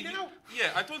you happy now? Yeah,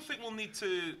 I don't think we'll need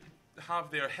to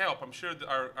have their help. I'm sure that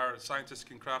our scientists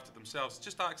can craft it themselves.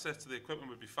 Just access to the equipment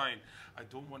would be fine. I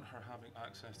don't want her having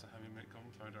access to how we make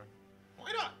gunpowder,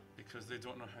 Why not? because they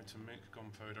don't know how to make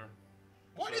gunpowder.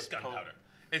 What So is it's called- gunpowder?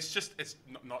 It's just, it's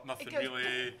not nothing It goes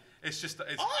really. It's just,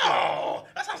 it's, Oh,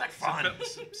 that sounds like fun.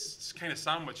 it's kind of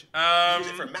sandwich. Use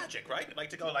it for magic, right? Like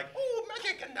to go like, oh,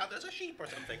 magic, and now there's a sheep or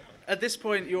something. At this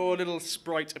point, your little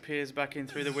sprite appears back in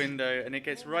through the window, and it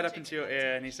gets right up into your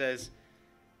ear, and he says,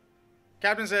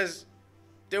 "Captain says,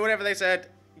 do whatever they said,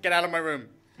 get out of my room."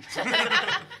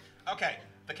 Okay,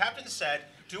 the captain said,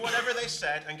 do whatever they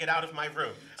said and get out of my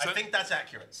room. I So- think that's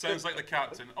accurate. Sounds like the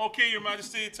captain. Okay, Your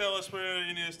Majesty, tell us where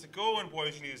you need us to go and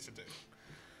what you need us to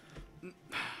do.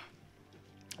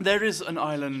 There is an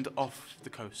island off the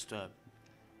coast, a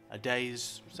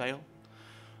day's sail.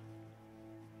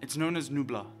 It's known as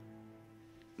Nubla.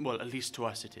 Well, at least to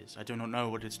us it is. I do not know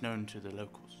what it's known to the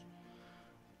locals.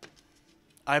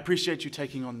 I appreciate you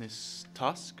taking on this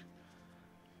task.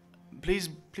 Please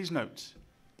note,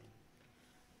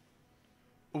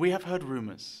 we have heard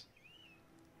rumors.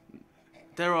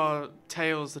 There are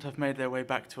tales that have made their way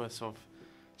back to us of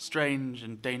strange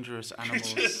and dangerous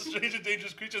animals. Strange and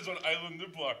dangerous creatures on Island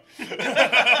Nublar.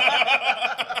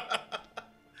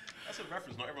 That's a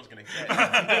reference not everyone's going to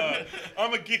get.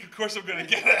 I'm a geek, of course I'm going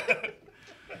to get it.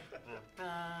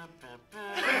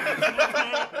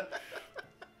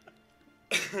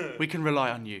 We can rely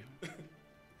on you.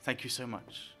 Thank you so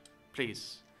much.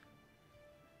 Please,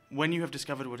 when you have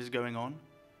discovered what is going on,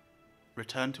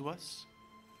 return to us,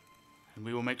 and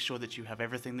we will make sure that you have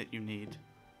everything that you need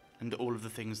and all of the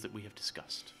things that we have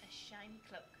discussed. A shiny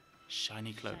cloak.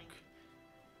 Shiny cloak Shiny.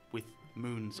 with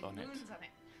moons on it. Moons on it.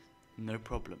 No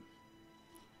problem.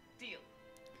 Deal.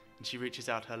 And she reaches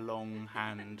out her long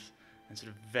hand and sort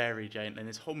of very gently, and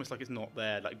it's almost like it's not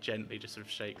there, like gently just sort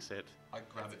of shakes it. I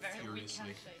grab it Very weak furiously.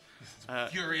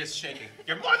 handshake. Furious shaking.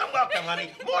 You're more than welcome,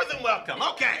 honey. More than welcome.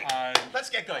 Okay. And Let's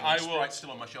get going. I The will- sprite's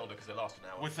still on my shoulder because they lost an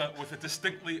hour. with a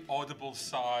distinctly audible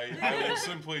sigh, I will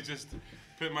simply just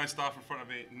put my staff in front of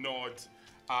me, nod,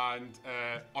 and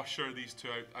usher these two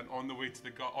out. And on the way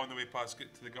to past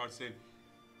get to the guard, saying,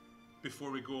 "Before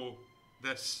we go,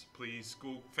 this please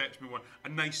go fetch me one, a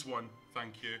nice one,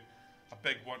 thank you, a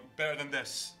big one, better than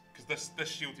this, because this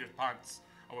shield your pants.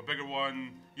 Oh, a bigger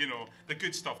one, you know, the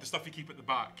good stuff, the stuff you keep at the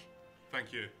back.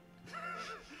 Thank you."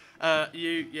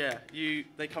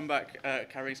 They come back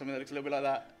carrying something that looks a little bit like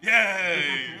that.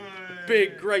 Yay!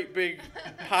 Great big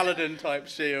paladin type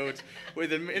shield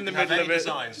with in the middle of it.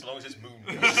 Design, as long as it's moon.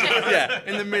 Yeah,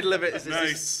 in the middle of it is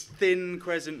Nice. this thin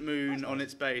crescent moon on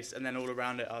its base, and then all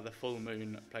around it are the full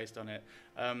moon placed on it.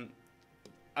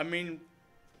 I mean,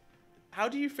 how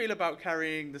do you feel about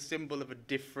carrying the symbol of a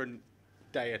different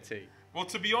deity? Well,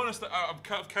 to be honest, I've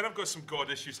kind of got some god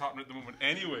issues happening at the moment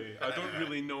anyway. I don't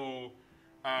really know,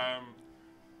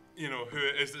 who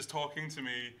it is that's talking to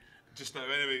me just now.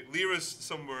 Anyway, Lyra's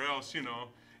somewhere else, and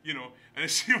if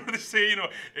she were to say,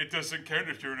 it doesn't count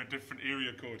if you're in a different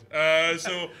area code.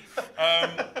 So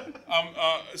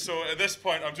at this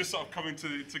point, I'm just sort of coming to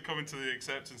the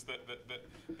acceptance that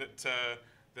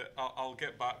I'll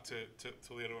get back to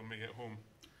Lyra when we get home.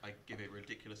 I give a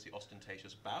ridiculously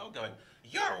ostentatious bow, going,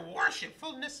 "Your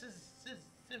worshipfulness is,"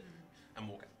 and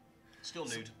walk out. Still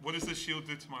nude. What does this shield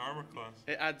do to my armor class?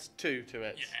 It adds 2 to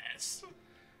it. Yes.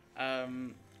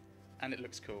 And it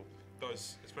looks cool. It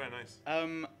does. It's very nice.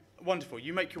 Wonderful.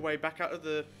 You make your way back out of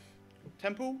the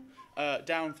temple,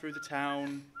 down through the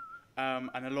town,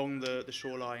 and along the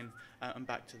shoreline, and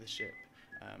back to the ship.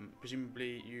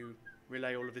 Presumably, you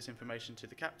relay all of this information to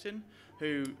the captain,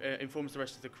 who informs the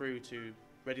rest of the crew to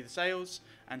ready the sails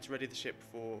and to ready the ship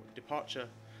for departure.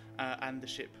 And the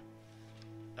ship,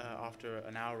 after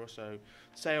an hour or so,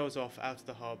 sails off out of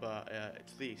the harbour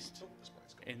to the east,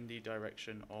 in the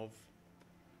direction of,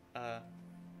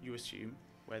 you assume,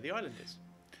 where the island is.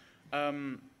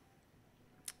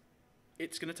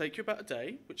 It's going to take you about a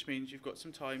day, which means you've got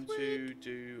some time to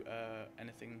do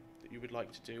anything that you would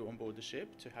like to do on board the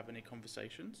ship, to have any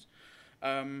conversations.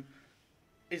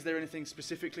 Is there anything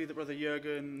specifically that Brother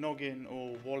Jurgen, Noggin,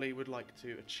 or Wally would like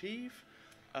to achieve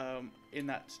in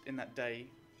that day?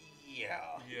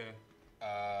 Yeah.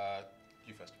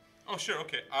 You first. Oh, sure,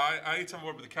 okay. I need to have a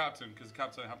word with the captain, because the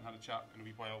captain and I haven't had a chat in a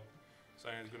wee while. So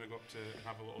I'm going to go up to and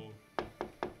have a little...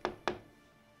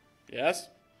 Yes?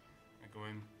 I go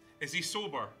in. Is he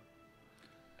sober?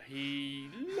 He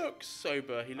looks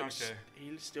sober. He looks. Okay.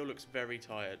 He still looks very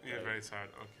tired. Yeah, though. very tired,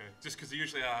 okay. Just because he's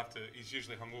usually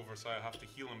hungover, so I have to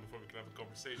heal him before we can have a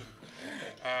conversation.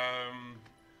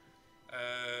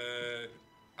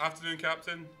 Afternoon,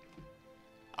 Captain.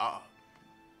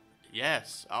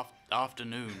 Yes.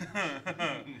 Afternoon.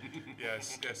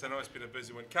 Yes, I know it's been a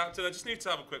busy one. Captain, I just need to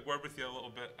have a quick word with you a little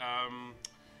bit.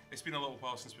 It's been a little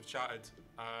while since we've chatted.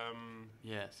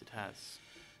 Yes, it has.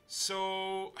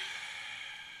 So,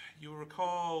 you'll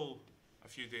recall a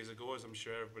few days ago, as I'm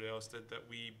sure everybody else did, that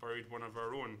we buried one of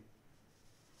our own.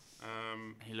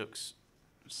 He looks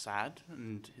sad,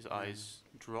 and his eyes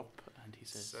drop, and he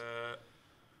says,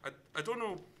 I don't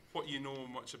know what you know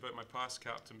much about my past,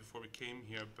 Captain, before we came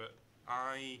here, but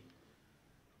I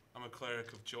am a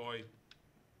cleric of joy.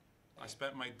 I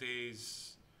spent my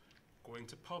days going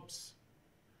to pubs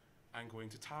and going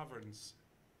to taverns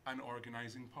and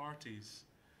organising parties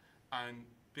and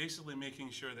basically making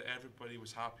sure that everybody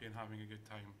was happy and having a good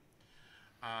time.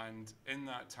 And in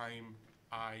that time,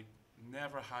 I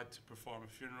never had to perform a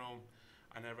funeral.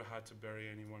 I never had to bury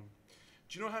anyone.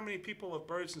 Do you know how many people I've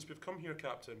buried since we've come here,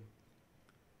 Captain?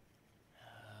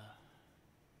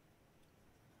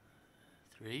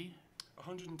 3?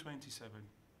 127.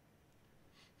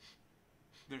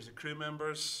 There's the crew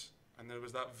members, and there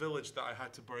was that village that I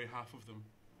had to bury half of them.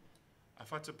 I've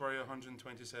had to bury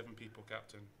 127 people,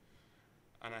 Captain.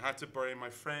 And I had to bury my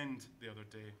friend the other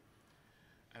day.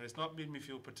 And it's not made me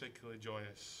feel particularly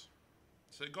joyous.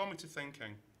 So it got me to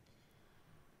thinking.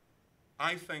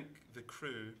 I think the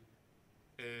crew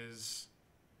is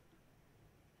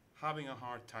having a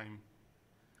hard time.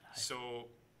 So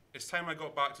it's time I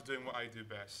got back to doing what I do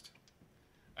best.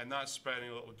 And that's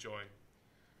spreading a little joy.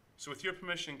 So with your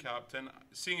permission, Captain,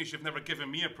 seeing as you've never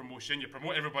given me a promotion, you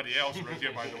promote everybody else around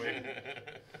here, by the way,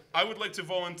 I would like to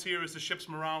volunteer as the ship's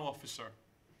morale officer.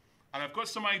 And I've got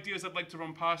some ideas I'd like to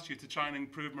run past you to try and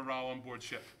improve morale on board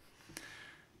ship.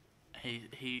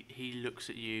 He looks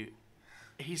at you.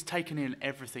 He's taken in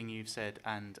everything you've said,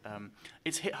 and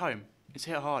it's hit home. It's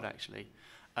hit hard, actually.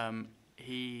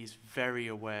 He's very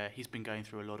aware. He's been going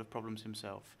through a lot of problems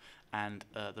himself, and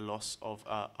the loss of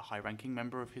a high-ranking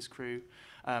member of his crew.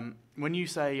 When you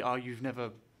say, "Oh, you've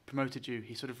never promoted you,"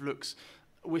 he sort of looks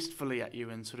wistfully at you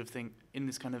and sort of think in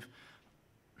this kind of,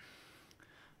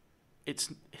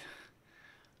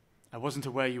 I wasn't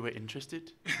aware you were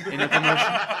interested in a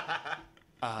promotion.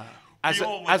 We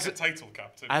all like a title,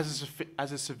 Captain.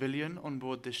 As a civilian on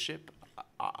board this ship,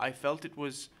 I felt it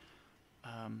was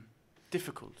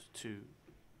difficult to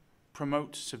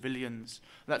promote civilians.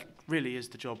 That really is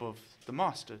the job of the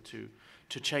master, to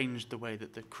to change the way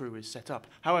that the crew is set up.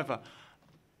 However,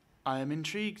 I am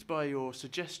intrigued by your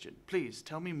suggestion. Please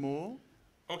tell me more.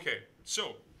 Okay,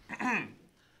 so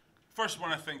first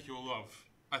one I think you'll love.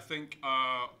 I think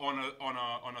on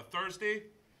a Thursday,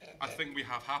 I think we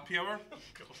have happy hour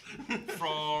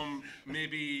from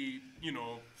maybe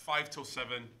 5 till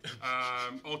 7,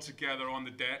 all together on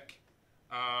the deck.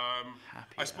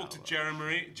 I spoke to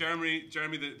Jeremy,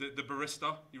 the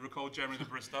barista. You recall Jeremy the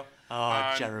barista?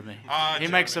 Ah, Jeremy. He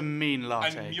makes a mean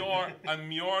latte.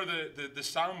 And you're the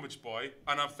sandwich boy,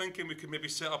 and I'm thinking we could maybe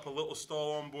set up a little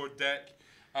stall on board deck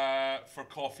for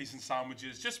coffees and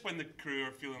sandwiches, just when the crew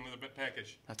are feeling a little bit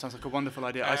peckish. That sounds like a wonderful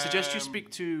idea. I suggest you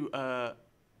speak to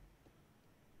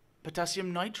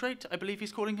Potassium Nitrate, I believe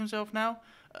he's calling himself now.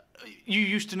 You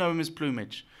used to know him as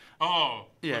Plumage. Oh,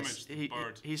 yes, Plumage, the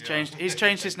bird. He's changed. He's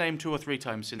changed his name 2 or 3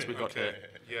 times since we got here.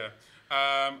 Yeah.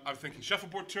 I'm thinking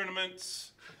shuffleboard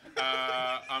tournaments.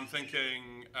 I'm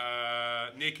thinking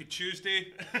Naked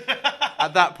Tuesday.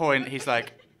 At that point, he's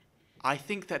like, I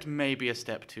think that may be a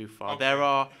step too far.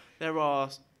 Okay. There are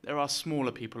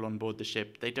smaller people on board the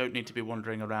ship. They don't need to be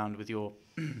wandering around with your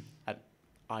at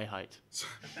eye height. So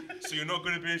you're not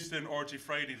going to be interested in Orgy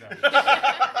Friday then?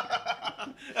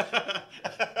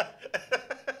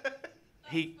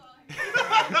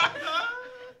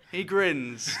 He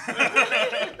grins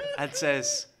and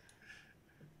says,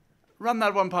 "Run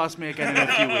that one past me again in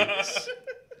a few weeks."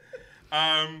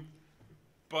 And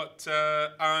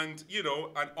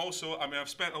also, I mean, I've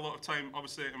spent a lot of time,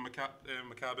 obviously, in my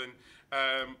cabin.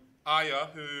 Aya,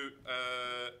 who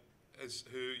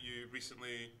you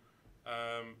recently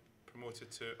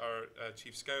promoted to our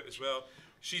chief scout as well,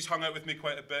 she's hung out with me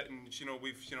quite a bit, and she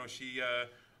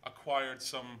acquired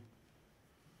some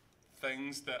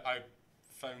things that I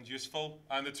found useful,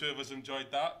 and the two of us enjoyed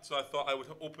that. So I thought I would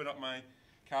open up my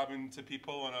cabin to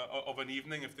people of an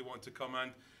evening if they want to come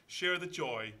and share the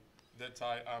joy that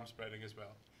I am spreading as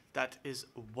well. That is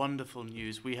wonderful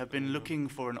news. We have been looking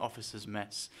for an officer's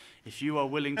mess. If you are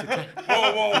willing to take...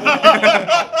 Whoa.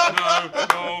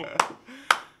 No.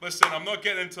 Listen, I'm not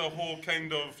getting into a whole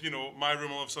kind of, my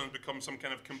room all of a sudden become some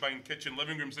kind of combined kitchen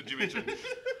living room situation.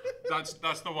 That's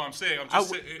not what I'm saying. I'm just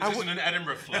saying... This isn't an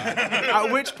Edinburgh flat.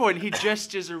 At which point he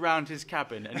gestures around his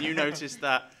cabin and you notice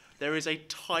that there is a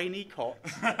tiny cot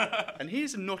and he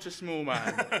is not a small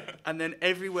man. And then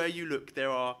everywhere you look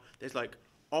there's like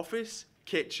office,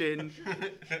 kitchen,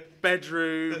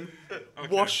 bedroom,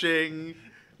 washing.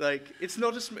 Like it's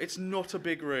not a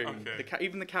big room. Okay.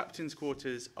 Even the captain's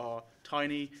quarters are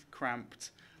tiny,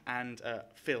 cramped, and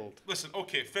filled. Listen,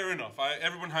 okay, fair enough.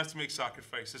 Everyone has to make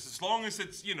sacrifices. As long as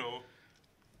it's,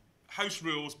 house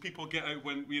rules, people get out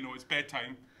when, it's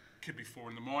bedtime. Could be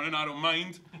 4 a.m, I don't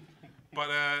mind. But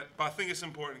I think it's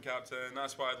important, Captain, and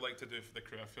that's what I'd like to do for the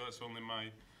crew. I feel it's only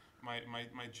my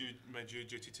due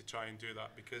duty to try and do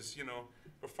that because,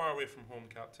 we're far away from home,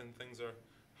 Captain. Things are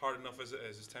hard enough as it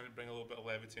is. It's time to bring a little bit of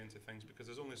levity into things because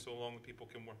there's only so long that people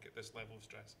can work at this level of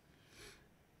stress.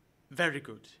 Very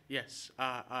good. Yes,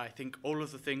 I think all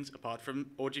of the things apart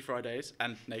from Orgy Fridays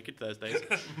and Naked Thursdays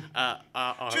are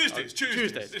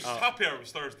Tuesdays. It's happy hour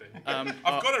was Thursday. I've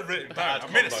got it written down.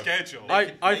 I've made a schedule.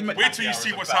 Wait till you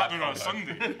see what's happening on a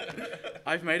Sunday.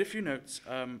 I've made a few notes.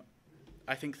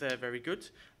 I think they're very good,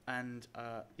 and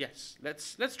yes,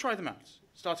 let's try them out.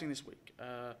 Starting this week,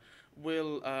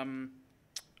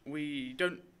 we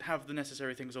don't have the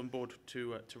necessary things on board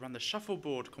to run the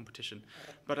shuffleboard competition,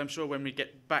 but I'm sure when we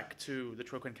get back to the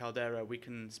Troquin Caldera, we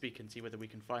can speak and see whether we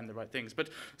can find the right things. But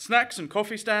snacks and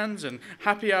coffee stands and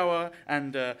happy hour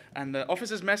and the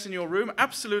officer's mess in your room,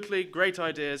 absolutely great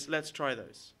ideas. Let's try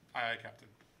those. Aye, Captain.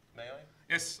 May I?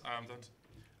 Yes, I am done.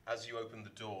 As you open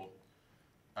the door,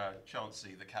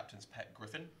 Chauncey, the captain's pet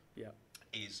griffin,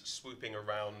 is swooping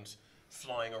around,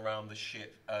 flying around the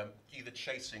ship, either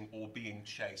chasing or being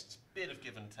chased. It's a bit of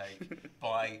give and take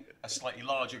by a slightly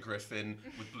larger griffin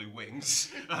with blue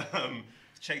wings,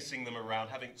 chasing them around,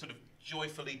 having sort of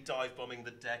joyfully dive bombing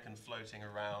the deck and floating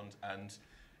around, and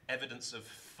evidence of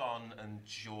fun and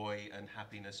joy and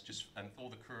happiness, and all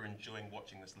the crew are enjoying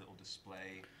watching this little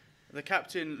display. The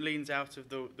captain leans out of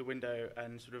the window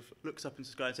and sort of looks up into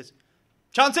the sky and says,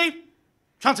 "Chauncey!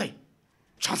 Chauncey!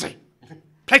 Chauncey!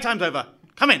 Playtime's over.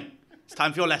 Come in. It's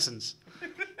time for your lessons."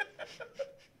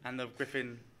 And the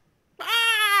griffin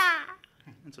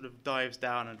and sort of dives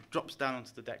down and drops down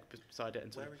onto the deck beside it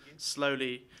and sort of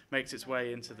slowly makes its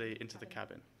way into the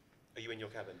cabin. Are you in your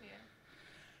cabin?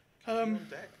 Yeah. On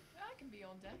deck? I can be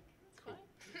on deck. That's Cool.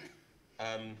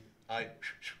 fine. I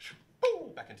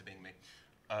back into being me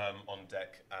on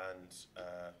deck, and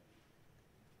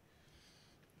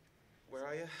Where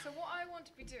are you? So what I want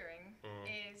to be doing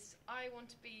Mm. is I want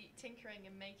to be tinkering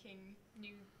and making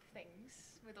new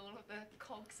things with all of the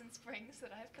cogs and springs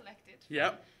that I have collected. from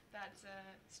Yep. That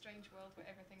strange world where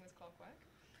everything was clockwork.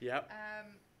 Yep.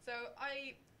 So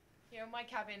my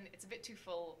cabin, it's a bit too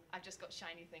full. I've just got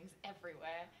shiny things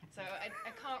everywhere. So I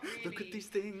can't really... Look at these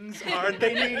things. Aren't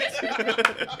they neat?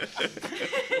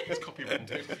 It's copywritten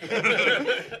too.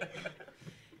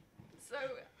 So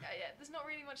there's not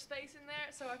really much space in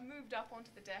there. So I've moved up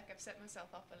onto the deck. I've set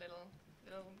myself up a little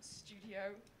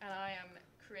studio, and I am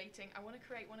creating. I want to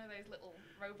create one of those little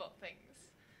robot things.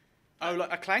 Oh,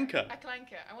 like a clanker. A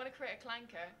clanker. I want to create a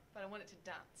clanker, but I want it to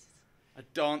dance. A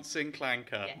dancing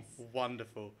clanker. Yes.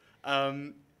 Wonderful.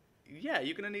 Yeah,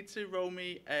 you're going to need to roll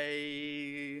me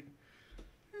a...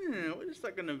 what is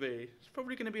that going to be? It's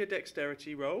probably going to be a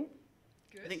dexterity roll.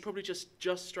 Good. I think probably just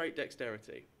straight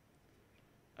dexterity.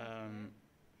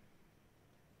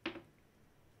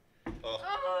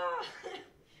 Oh!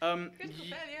 Critical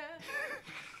y- failure.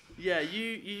 Yeah,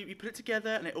 you put it together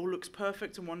and it all looks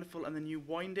perfect and wonderful, and then you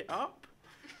wind it up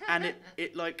and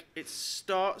it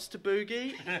starts to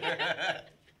boogie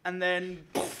and then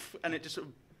and it just sort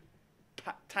of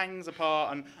tangs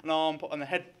apart and an arm and the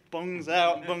head bungs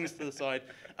out and bungs to the side.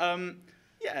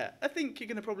 Yeah, I think you're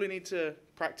going to probably need to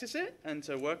practice it and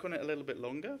to work on it a little bit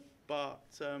longer, but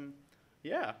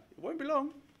yeah, it won't be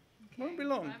long. Okay. Won't be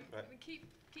long. I'm gonna keep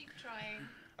trying.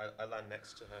 I land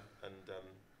next to her and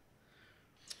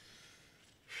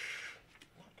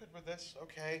not good with this.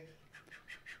 Okay.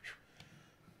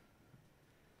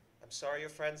 I'm sorry your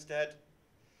friend's dead.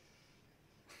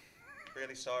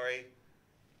 Really sorry.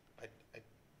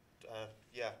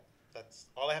 Yeah, that's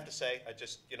all I have to say. I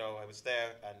just, I was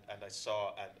there and I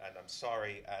saw and I'm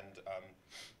sorry and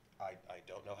I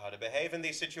don't know how to behave in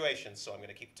these situations, so I'm going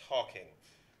to keep talking.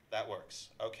 That works.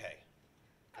 Okay.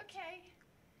 Okay.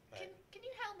 Right. Can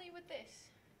you help me with this?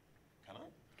 Can I?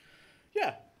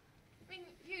 Yeah. I mean,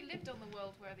 you lived on the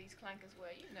world where these clankers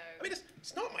were, you know. I mean,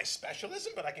 it's not my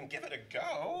specialism, but I can give it a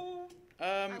go.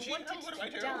 I Gee, wanted what do I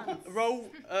to do? dance. Roll.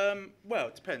 Well,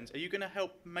 it depends. Are you going to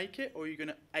help make it, or are you going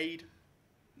to aid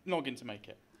Noggin to make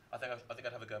it? I think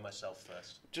I'd have a go myself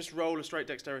first. Just roll a straight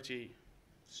dexterity.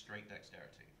 Straight dexterity.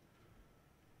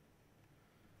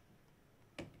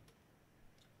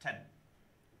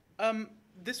 10.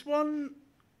 This one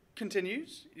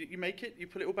continues. You make it. You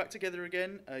put it all back together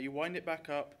again. You wind it back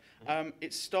up.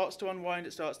 It starts to unwind.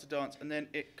 It starts to dance, and then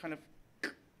it kind of.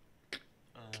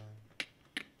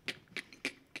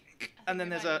 And then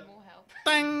there's a more help.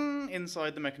 bang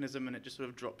inside the mechanism, and it just sort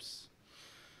of drops.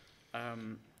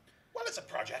 Well, it's a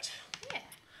project. Yeah.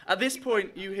 At this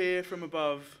point, you hear from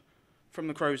above, from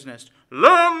the crow's nest,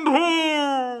 "Land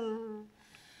ho!"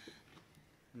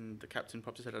 And the captain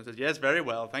pops his head out and says, "Yes, very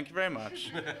well, thank you very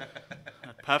much."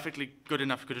 Perfectly good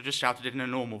enough. Could have just shouted it in a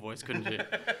normal voice, couldn't you?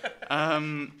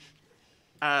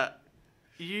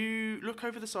 You look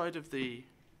over the side of the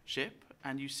ship,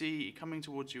 and you see, coming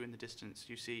towards you in the distance,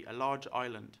 you see a large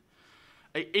island.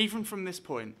 Even from this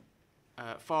point,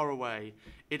 far away,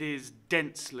 it is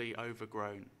densely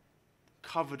overgrown,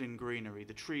 covered in greenery.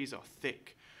 The trees are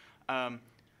thick. A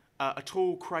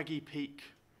tall, craggy peak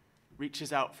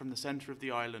reaches out from the centre of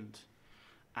the island,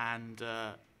 and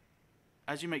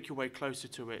as you make your way closer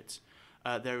to it,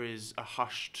 there is a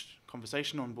hushed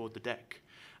conversation on board the deck,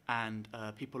 and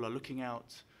people are looking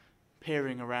out,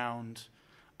 peering around.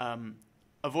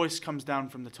 A voice comes down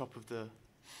from the top of the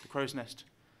crow's nest.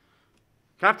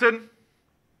 "Captain,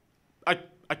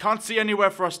 I can't see anywhere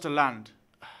for us to land.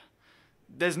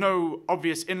 There's no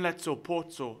obvious inlets or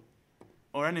ports or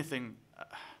anything.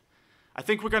 I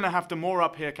think we're going to have to moor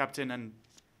up here, Captain,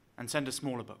 and send a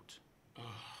smaller boat."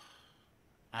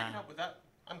 I can help with that.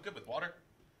 I'm good with water.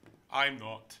 I'm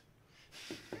not.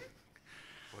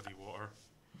 Bloody water.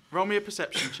 Roll me a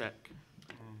perception check.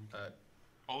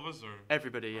 All of us, or?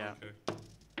 Everybody, yeah.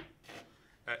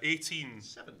 Okay. 18.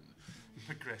 7.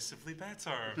 Progressively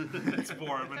better. It's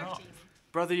warming up. 13.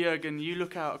 Brother Jurgen, you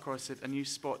look out across it and you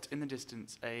spot in the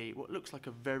distance what looks like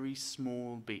a very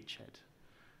small beachhead,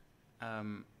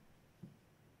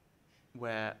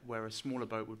 where a smaller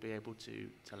boat would be able to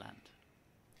land.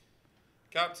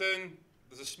 Captain,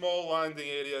 there's a small landing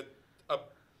area.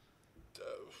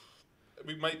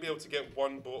 We might be able to get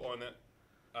one boat on it.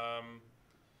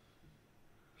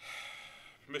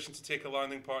 Permission to take a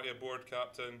landing party aboard,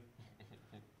 Captain.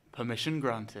 Permission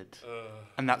granted.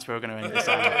 And that's where we're going to end this.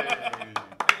 Round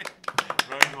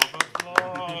of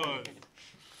applause.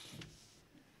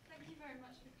 Thank you very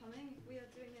much for coming. We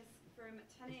are doing this from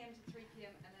 10 a.m. to 3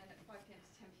 p.m. and then 5 p.m.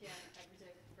 to 10 p.m. every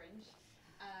day for Fringe.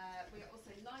 We are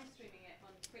also live streaming it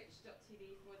on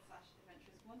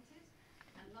twitch.tv/Adventurers Wanted.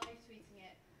 live tweeting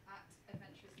it at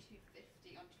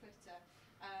Adventurers250 on Twitter.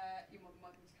 You're more than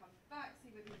welcome to come back,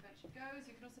 see where the adventure goes.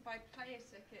 You can also buy player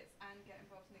tickets and get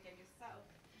involved in the game yourself.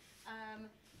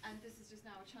 And this is just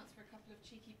now a chance for a couple of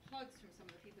cheeky plugs from some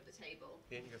of the people at the table.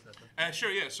 Ian, you go first.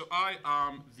 Sure, yeah. So I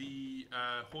am the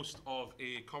host of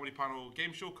a comedy panel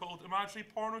game show called Imaginary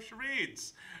Porno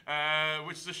Charades,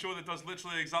 which is a show that does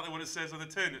literally exactly what it says on the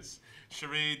tin. It's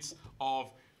charades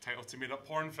of titled to made-up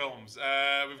porn films.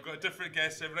 We've got different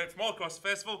guests every night from all across the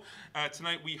festival.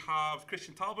 Tonight we have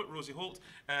Christian Talbot, Rosie Holt,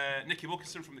 Nikki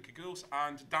Wilkinson from the Cagoules,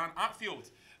 and Dan Atfield.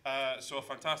 So a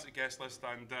fantastic guest list,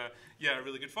 and yeah,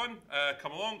 really good fun.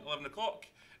 Come along, 11 o'clock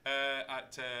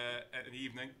at in the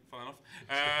evening, fun enough,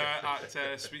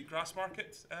 at Sweet Grass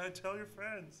Market. Tell your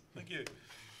friends. Thank you. Do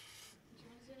you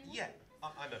want to do any more? Yeah,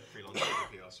 I'm a freelance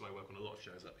PR, so I work on a lot of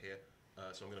shows up here.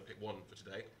 So I'm going to pick one for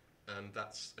today, and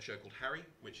that's a show called Harry,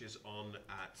 which is on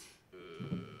at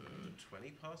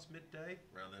 20 past midday,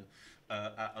 around then,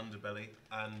 at Underbelly,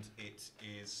 and it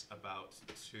is about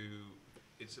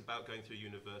It's about going through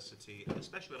university and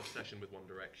especially an obsession with One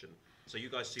Direction. So you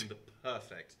guys seem the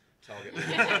perfect target.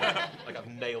 Like I've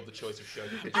nailed the choice of show.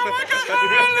 Oh my God,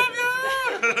 I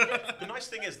love you! The nice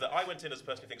thing is that I went in as a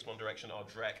person who thinks One Direction are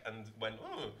dreck and went,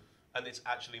 oh, and it's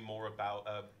actually more about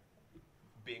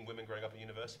being women growing up at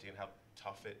university and how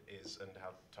tough it is and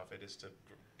how tough it is to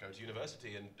go to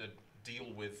university and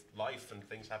deal with life and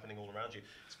things happening all around you.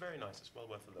 It's very nice. It's well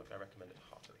worth a look. I recommend it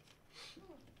heartily.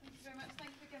 Cool. Thank you very much.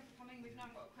 Thank you again for coming. We've now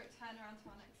got a quick turnaround to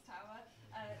our next tower.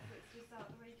 So it's just out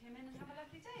the way you came in, and have a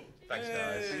lovely day. Thanks,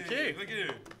 guys. Thank you. Thank you.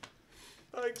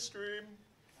 Thanks, stream.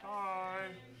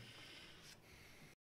 Bye.